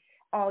hard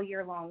all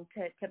year long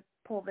to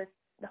pull the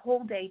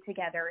whole day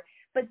together.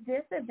 But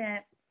this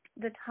event,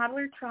 the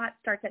Toddler Trot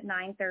starts at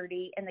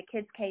 9:30, and the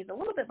Kids K is a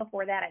little bit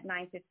before that at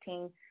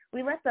 9:15.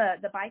 We let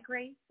the bike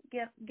race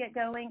get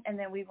going, and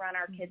then we run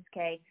our Kids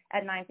K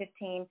at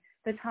 9:15.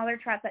 The Toddler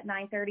Trot's at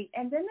 9:30,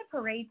 and then the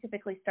parade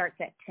typically starts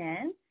at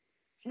 10,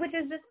 which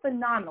is just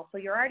phenomenal. So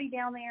you're already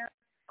down there.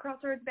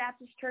 Crossroads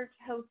Baptist Church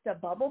hosts a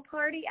bubble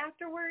party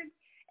afterwards.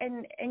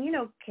 And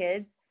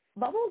kids,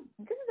 bubbles,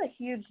 this is a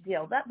huge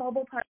deal. That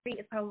bubble party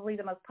is probably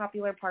the most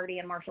popular party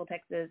in Marshall,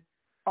 Texas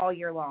all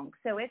year long.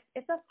 So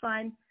it's a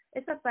fun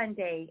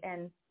day,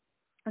 and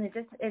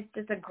it's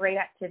just a great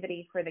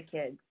activity for the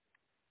kids.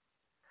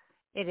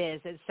 It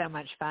is. It's so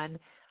much fun.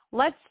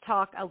 Let's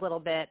talk a little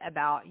bit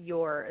about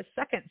your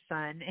second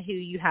son, who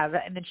you have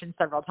mentioned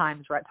several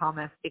times, Rhett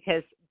Thomas,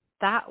 because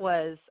that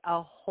was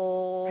a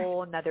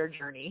whole nother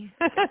journey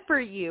for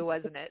you,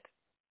 wasn't it?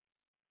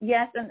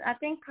 Yes, and I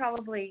think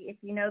probably if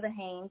you know the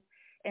Haynes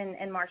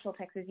in Marshall,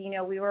 Texas, you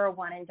know we were a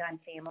one and done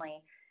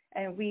family,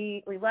 and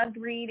we loved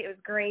Reed. It was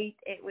great.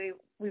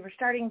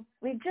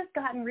 We'd just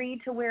gotten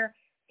Reed to where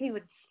he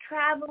was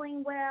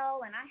traveling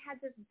well, and I had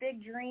this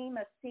big dream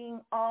of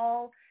seeing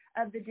all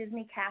of the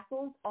Disney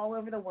castles all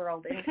over the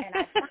world, and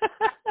I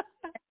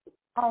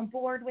on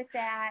board with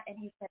that. And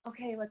he said,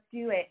 "Okay, let's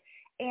do it."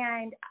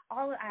 And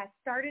I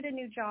started a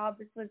new job.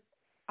 This was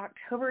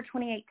October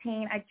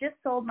 2018. I just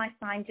sold my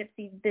Sign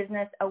Gypsies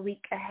business a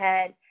week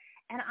ahead,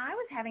 and I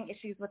was having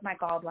issues with my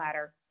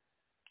gallbladder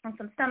and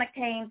some stomach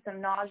pain,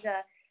 some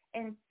nausea.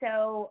 And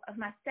so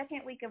my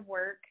second week of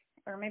work,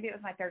 or maybe it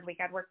was my third week,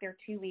 I'd worked there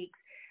 2 weeks.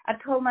 I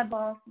told my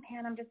boss,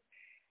 "Man, I'm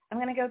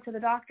going to go to the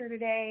doctor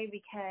today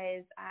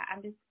because I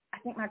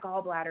think my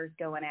gallbladder is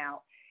going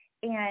out."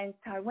 And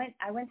so I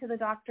went to the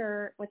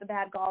doctor with a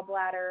bad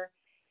gallbladder.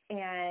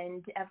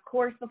 And of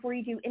course, before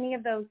you do any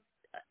of those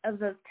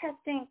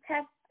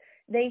tests,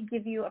 they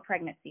give you a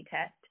pregnancy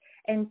test.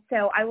 And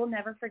so I will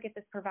never forget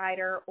this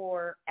provider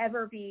or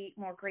ever be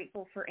more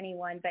grateful for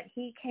anyone. But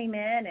he came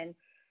in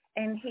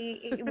and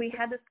we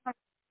had this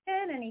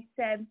conversation, and he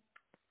said,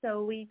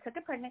 "So we took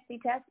a pregnancy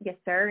test." "Yes,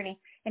 sir."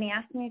 And he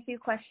asked me a few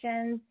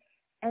questions,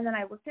 and then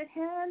I looked at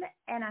him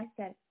and I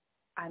said,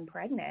 "I'm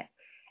pregnant."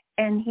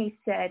 And he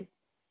said,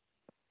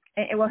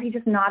 well, he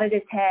just nodded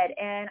his head,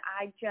 and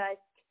I just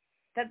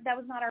that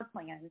was not our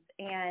plans,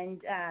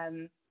 and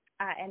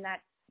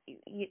that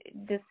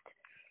just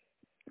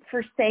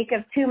for sake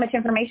of too much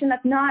information,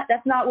 that's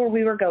not where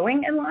we were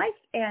going in life,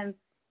 and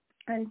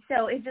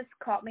so it just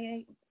caught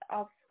me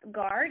off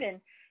guard, and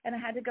I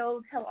had to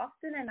go tell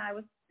Austin, and I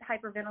was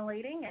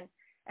hyperventilating,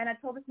 and I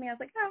told this man, I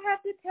was like, "I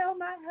have to tell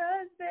my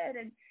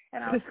husband,"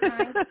 and I was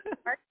crying.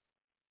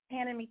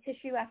 Handed me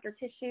tissue after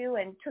tissue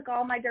and took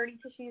all my dirty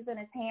tissues in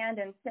his hand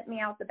and sent me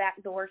out the back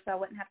door so I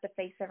wouldn't have to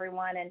face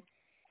everyone,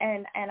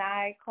 and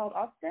I called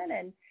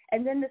Austin,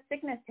 and then the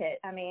sickness hit.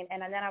 I mean,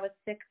 and then I was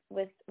sick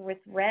with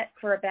Rhett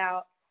for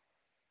about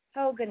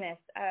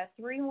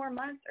 3 more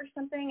months or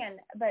something,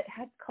 but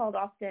had called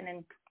Austin,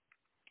 and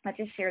I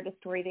just shared the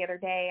story the other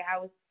day. I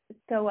was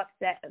so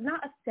upset,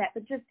 not upset,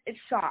 but just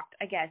shocked,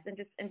 I guess, and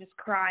just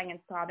crying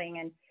and sobbing,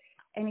 and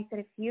he said,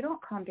 "If you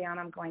don't calm down,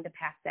 I'm going to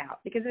pass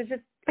out," because it was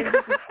just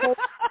this whole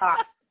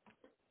shock.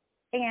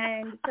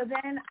 And so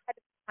then I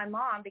told my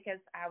mom, because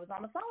I was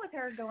on the phone with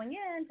her going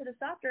in to the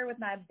doctor with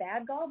my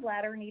bad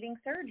gallbladder needing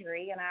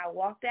surgery, and I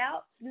walked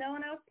out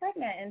knowing I was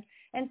pregnant,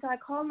 and so I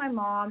called my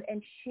mom,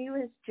 and she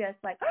was just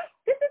like, "Oh,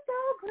 this is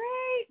so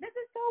great, this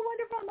is so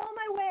wonderful, I'm on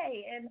my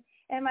way."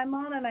 And my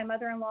mom and my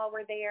mother-in-law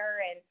were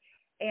there,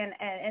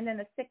 and then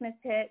the sickness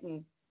hit,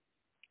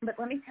 but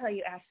let me tell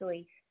you,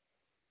 Ashley,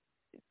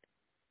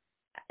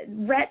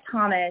 Rhett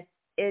Thomas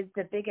is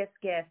the biggest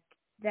gift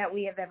that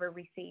we have ever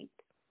received.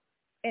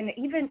 And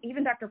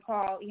even Dr.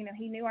 Paul, you know,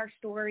 he knew our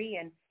story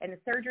and the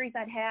surgeries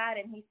I'd had,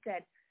 and he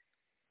said,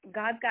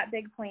 "God's got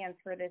big plans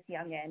for this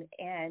youngin."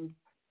 And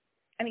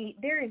I mean,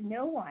 there is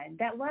no one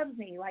that loves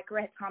me like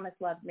Rhett Thomas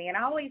loves me. And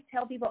I always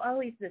tell people, "Oh,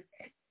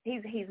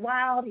 he's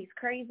wild, he's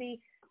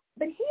crazy,"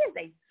 but he is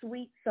a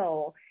sweet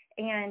soul,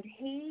 and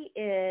he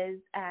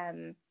is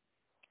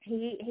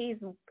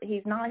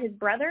he's not his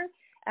brother.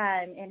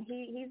 And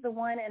he's the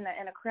one in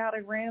a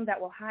crowded room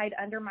that will hide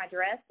under my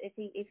dress if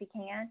he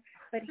can.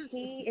 But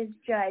he's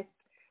a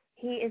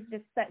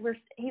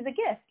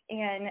gift,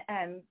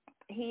 and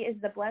he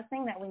is the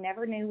blessing that we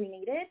never knew we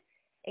needed.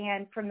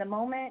 And from the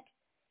moment,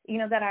 you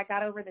know, that I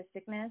got over the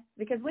sickness,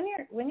 because when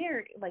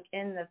you're like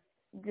in the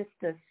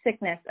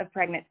sickness of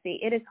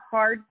pregnancy, it is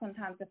hard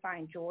sometimes to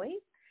find joy.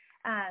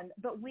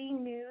 But we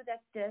knew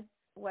that this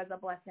was a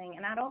blessing,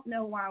 and I don't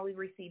know why we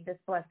received this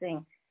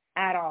blessing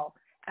at all.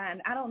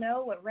 I don't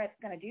know what Rhett's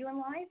going to do in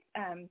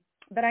life,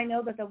 but I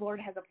know that the Lord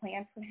has a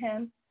plan for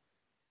him.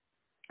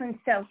 And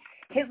so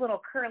his little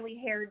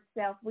curly-haired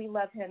self, we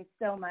love him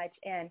so much.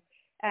 And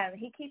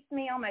he keeps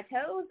me on my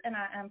toes, and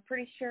I'm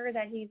pretty sure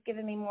that he's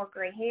given me more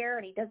gray hair,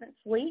 and he doesn't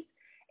sleep.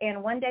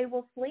 And one day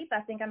we'll sleep.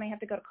 I think I may have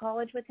to go to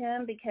college with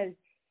him because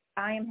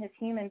I am his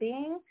human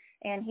being,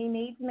 and he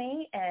needs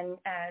me. And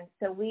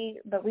so we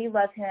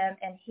love him,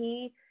 and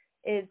he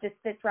just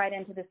fits right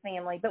into this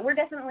family. But we're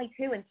definitely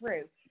to and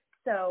through.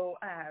 So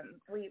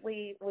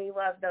we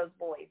love those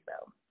boys,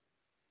 though.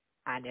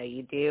 I know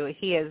you do.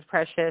 He is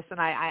precious,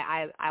 and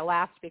I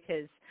laughed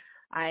because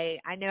I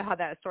know how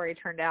that story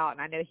turned out,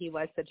 and I know he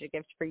was such a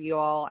gift for you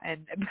all.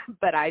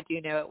 But I do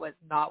know it was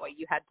not what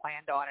you had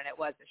planned on, and it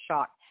was a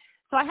shock.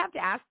 So I have to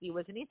ask you: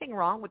 was anything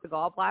wrong with the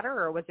gallbladder,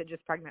 or was it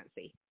just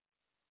pregnancy?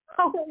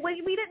 Oh, we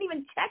didn't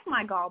even check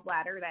my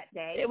gallbladder that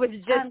day. It was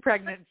just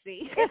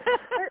pregnancy.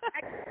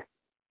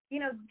 You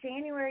know,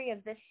 January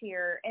of this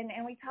year, and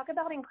we talk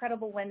about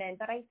incredible women,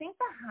 but I think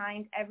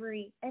behind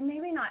every, and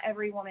maybe not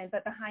every woman,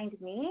 but behind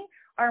me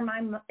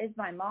is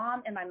my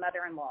mom and my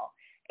mother-in-law.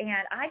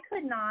 And I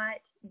could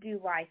not do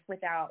life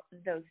without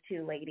those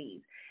two ladies.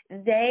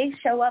 They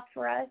show up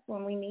for us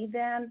when we need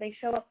them. They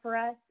show up for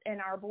us and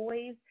our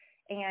boys.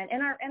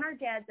 and our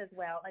dads as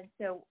well. And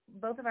so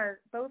both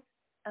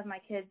of my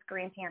kids'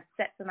 grandparents,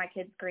 sets of my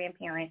kids'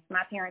 grandparents,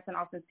 my parents and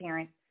Austin's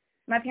parents.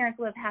 My parents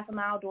live half a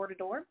mile door to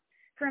door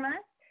from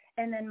us,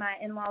 and then my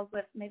in-laws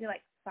live maybe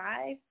like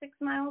 5-6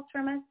 miles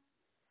from us,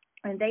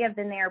 and they have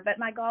been there. But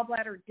my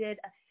gallbladder did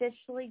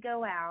officially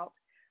go out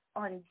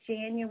on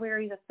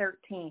January the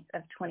 13th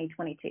of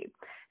 2022.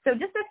 So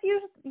just a few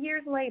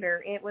years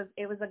later, it was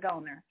a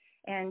goner,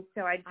 and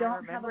so I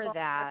don't remember have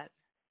that.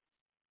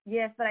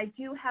 Yes, but I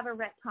do have a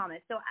Rhett Thomas.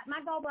 So my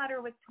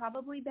gallbladder was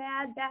probably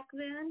bad back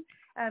then,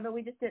 but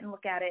we just didn't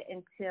look at it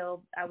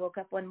until I woke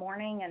up one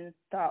morning and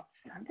thought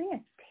something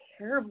is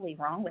terribly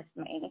wrong with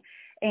me,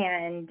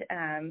 and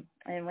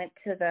went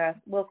to the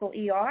local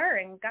ER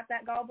and got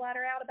that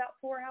gallbladder out about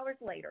 4 hours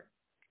later.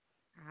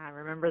 I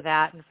remember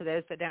that. And for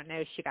those that don't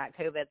know, she got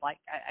COVID like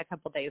a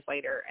couple of days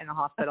later in the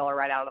hospital or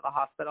right out of the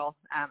hospital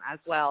as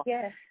well.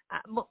 Yes.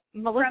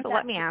 Melissa,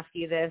 let me ask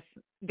you this.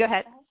 Go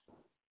ahead.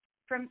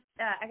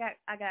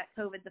 I got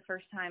COVID the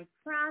first time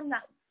from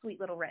that sweet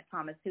little Rhett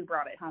Thomas who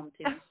brought it home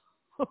to me.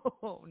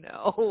 Oh,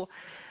 no.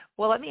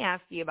 Well, let me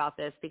ask you about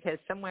this, because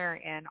somewhere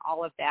in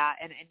all of that,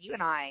 and you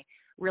and I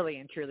really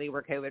and truly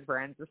were COVID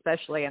friends,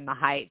 especially in the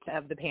height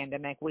of the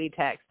pandemic. We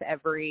text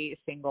every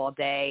single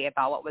day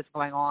about what was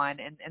going on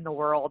in the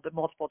world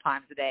multiple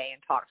times a day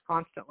and talked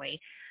constantly.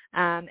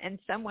 And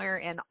somewhere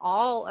in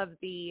all of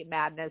the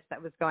madness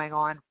that was going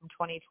on from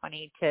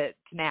 2020 to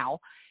now,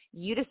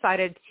 you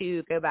decided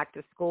to go back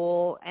to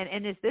school.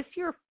 And is this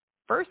your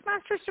first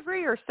master's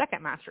degree or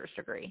second master's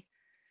degree?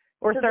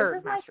 Or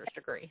third master's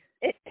degree?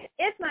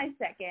 It's my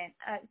second.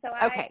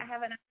 Okay. I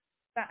have an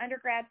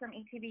undergrad from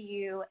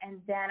ETBU,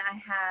 and then I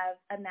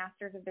have a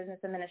master's of business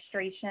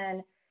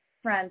administration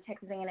from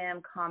Texas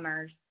A&M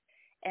Commerce.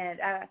 And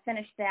I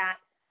finished that.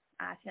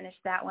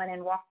 One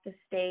and walked the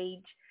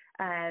stage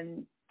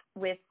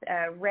with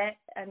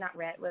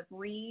with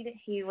Reed.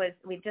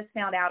 We just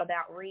found out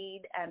about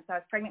Reed. So I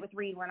was pregnant with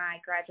Reed when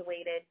I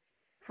graduated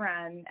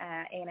from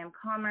A&M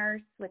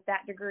Commerce with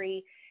that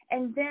degree.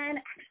 And then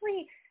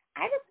actually,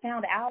 I just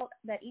found out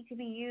that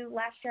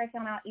last year I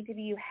found out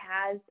ETBU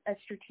has a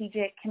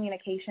strategic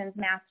communications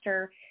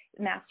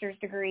master's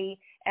degree,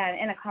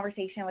 in a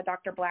conversation with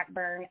Dr.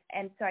 Blackburn.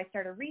 And so I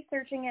started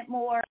researching it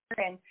more.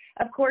 And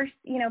of course,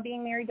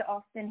 being married to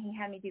Austin, he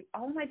had me do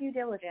all of my due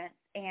diligence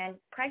and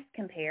price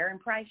compare and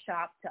price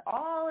shop to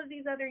all of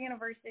these other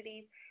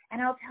universities.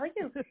 And I'll tell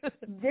you,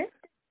 this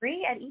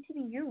degree at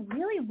ETBU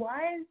really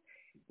was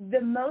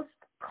the most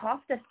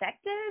cost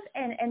effective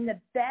and the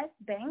best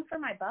bang for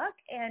my buck,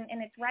 and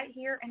it's right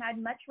here, and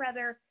I'd much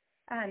rather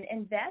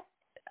invest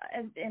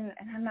in,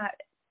 and I'm not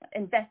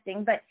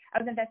investing, but I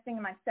was investing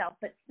in myself,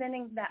 but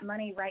spending that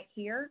money right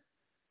here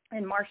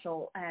in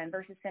Marshall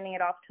versus sending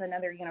it off to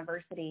another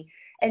university.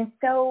 And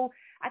so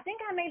I think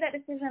I made that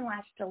decision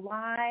last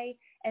July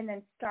and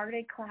then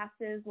started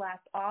classes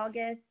last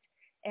August,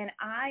 and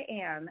I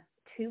am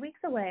 2 weeks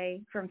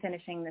away from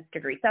finishing this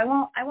degree. So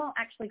I won't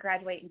actually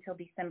graduate until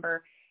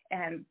December,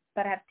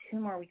 but I have 2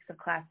 more weeks of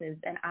classes,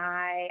 and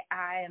I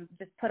am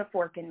just put a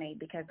fork in me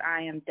because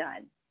I am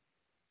done.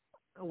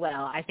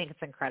 Well, I think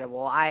it's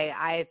incredible.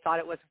 I thought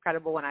it was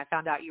incredible when I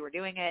found out you were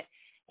doing it,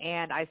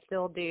 and I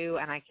still do,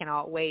 and I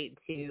cannot wait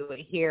to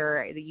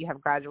hear that you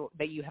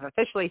have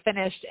officially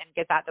finished and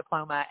get that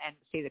diploma and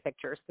see the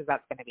pictures, because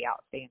that's going to be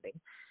outstanding.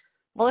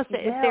 Melissa,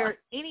 Is there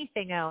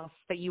anything else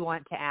that you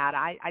want to add?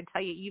 I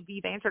tell you,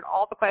 you've answered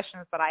all the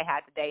questions that I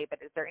had today, but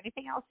is there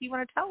anything else you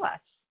want to tell us?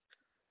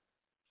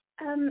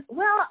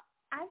 Well,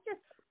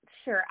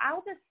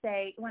 I'll just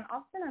say, when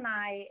Austin and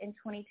I, in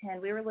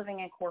 2010, we were living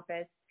in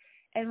Corpus,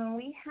 and when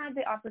we had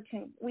the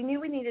opportunity, we knew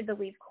we needed to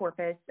leave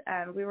Corpus.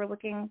 We were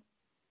looking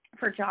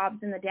for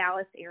jobs in the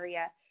Dallas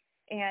area,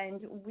 and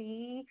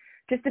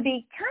just to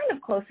be kind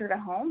of closer to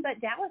home,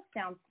 but Dallas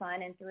sounds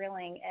fun and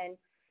thrilling,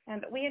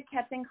 but we had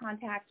kept in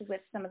contact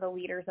with some of the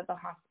leaders of the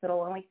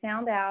hospital, and we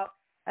found out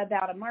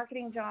about a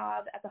marketing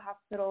job at the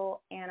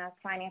hospital and a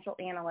financial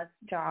analyst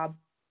job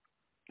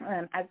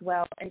as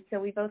well. And so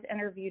we both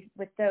interviewed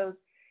with those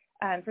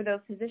for those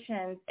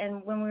positions.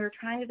 And when we were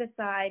trying to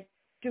decide,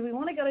 do we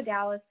want to go to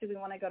Dallas? Do we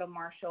want to go to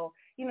Marshall?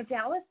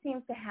 Dallas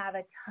seems to have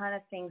a ton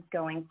of things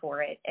going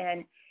for it.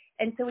 And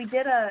so we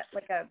did a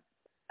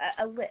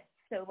list.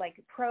 So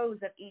like pros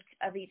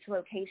of each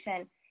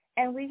location.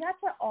 And we got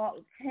to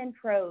all 10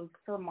 pros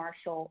for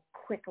Marshall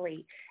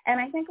quickly. And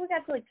I think we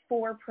got to like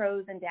 4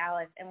 pros in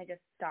Dallas, and we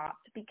just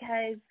stopped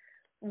because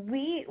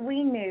we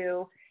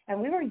knew, and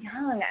we were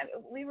young.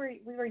 We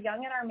were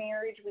young in our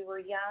marriage. We were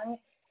young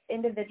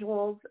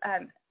individuals.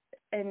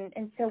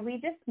 And so we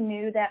just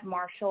knew that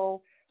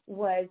Marshall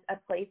was a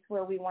place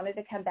where we wanted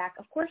to come back.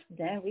 Of course,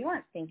 then we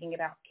weren't thinking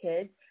about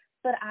kids,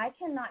 but I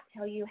cannot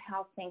tell you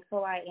how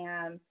thankful I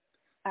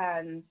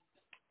am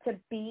to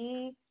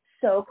be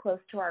so close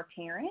to our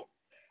parents,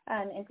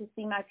 and to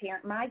see my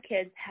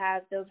kids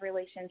have those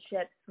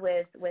relationships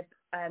with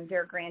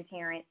their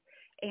grandparents.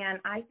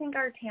 And I think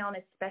our town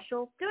is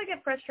special. Do I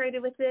get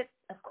frustrated with it?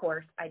 Of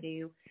course I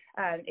do.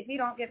 If you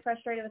don't get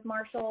frustrated with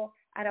Marshall,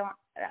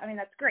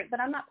 that's great, but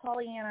I'm not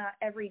Pollyanna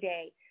every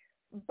day.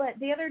 But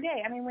the other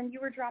day, I mean, when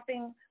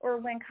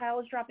when Kyle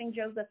was dropping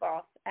Joseph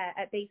off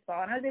at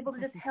baseball, and I was able to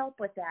just help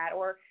with that,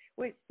 or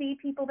we see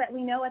people that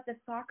we know at the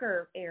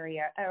soccer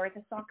area or at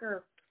the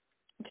soccer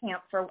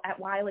camp at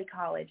Wiley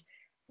College.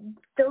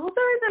 Those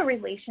are the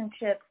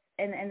relationships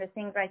and the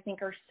things I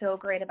think are so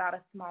great about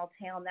a small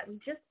town, that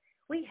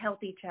we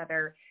help each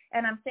other.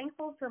 And I'm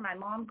thankful for my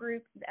mom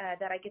group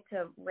that I get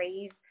to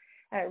read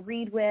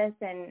with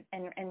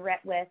and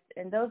rep with.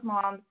 And those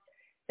moms,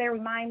 they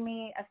remind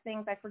me of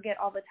things I forget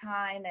all the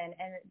time, and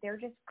they're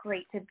just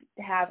great to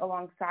have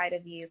alongside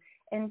of you.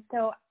 And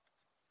so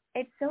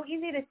it's so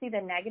easy to see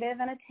the negative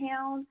in a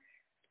town,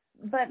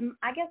 but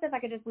I guess if I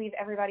could just leave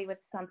everybody with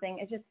something,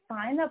 is just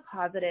find the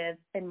positive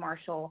in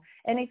Marshall.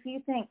 And if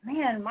you think,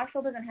 man,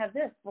 Marshall doesn't have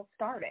this, we'll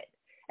start it.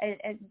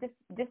 And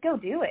just go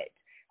do it.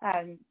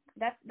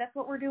 That's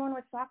what we're doing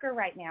with soccer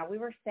right now. We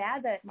were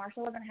sad that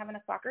Marshall wasn't having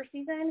a soccer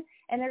season,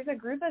 and there's a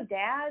group of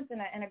dads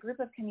and a group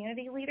of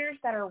community leaders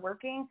that are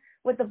working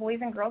with the Boys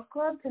and Girls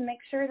Club to make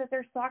sure that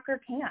there's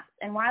soccer camps,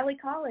 and Wiley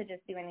College is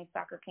doing these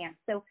soccer camps.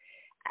 So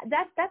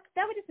that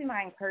would just be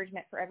my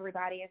encouragement for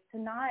everybody, is to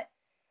not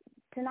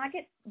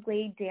get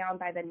weighed down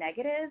by the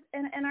negatives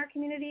in our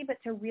community, but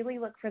to really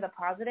look for the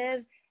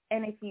positive.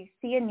 And if you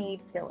see a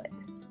need, fill it.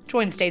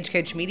 Join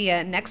Stagecoach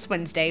Media next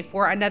Wednesday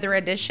for another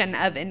edition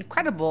of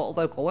Incredible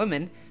Local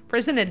Women,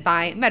 presented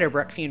by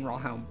Meadowbrook Funeral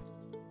Home.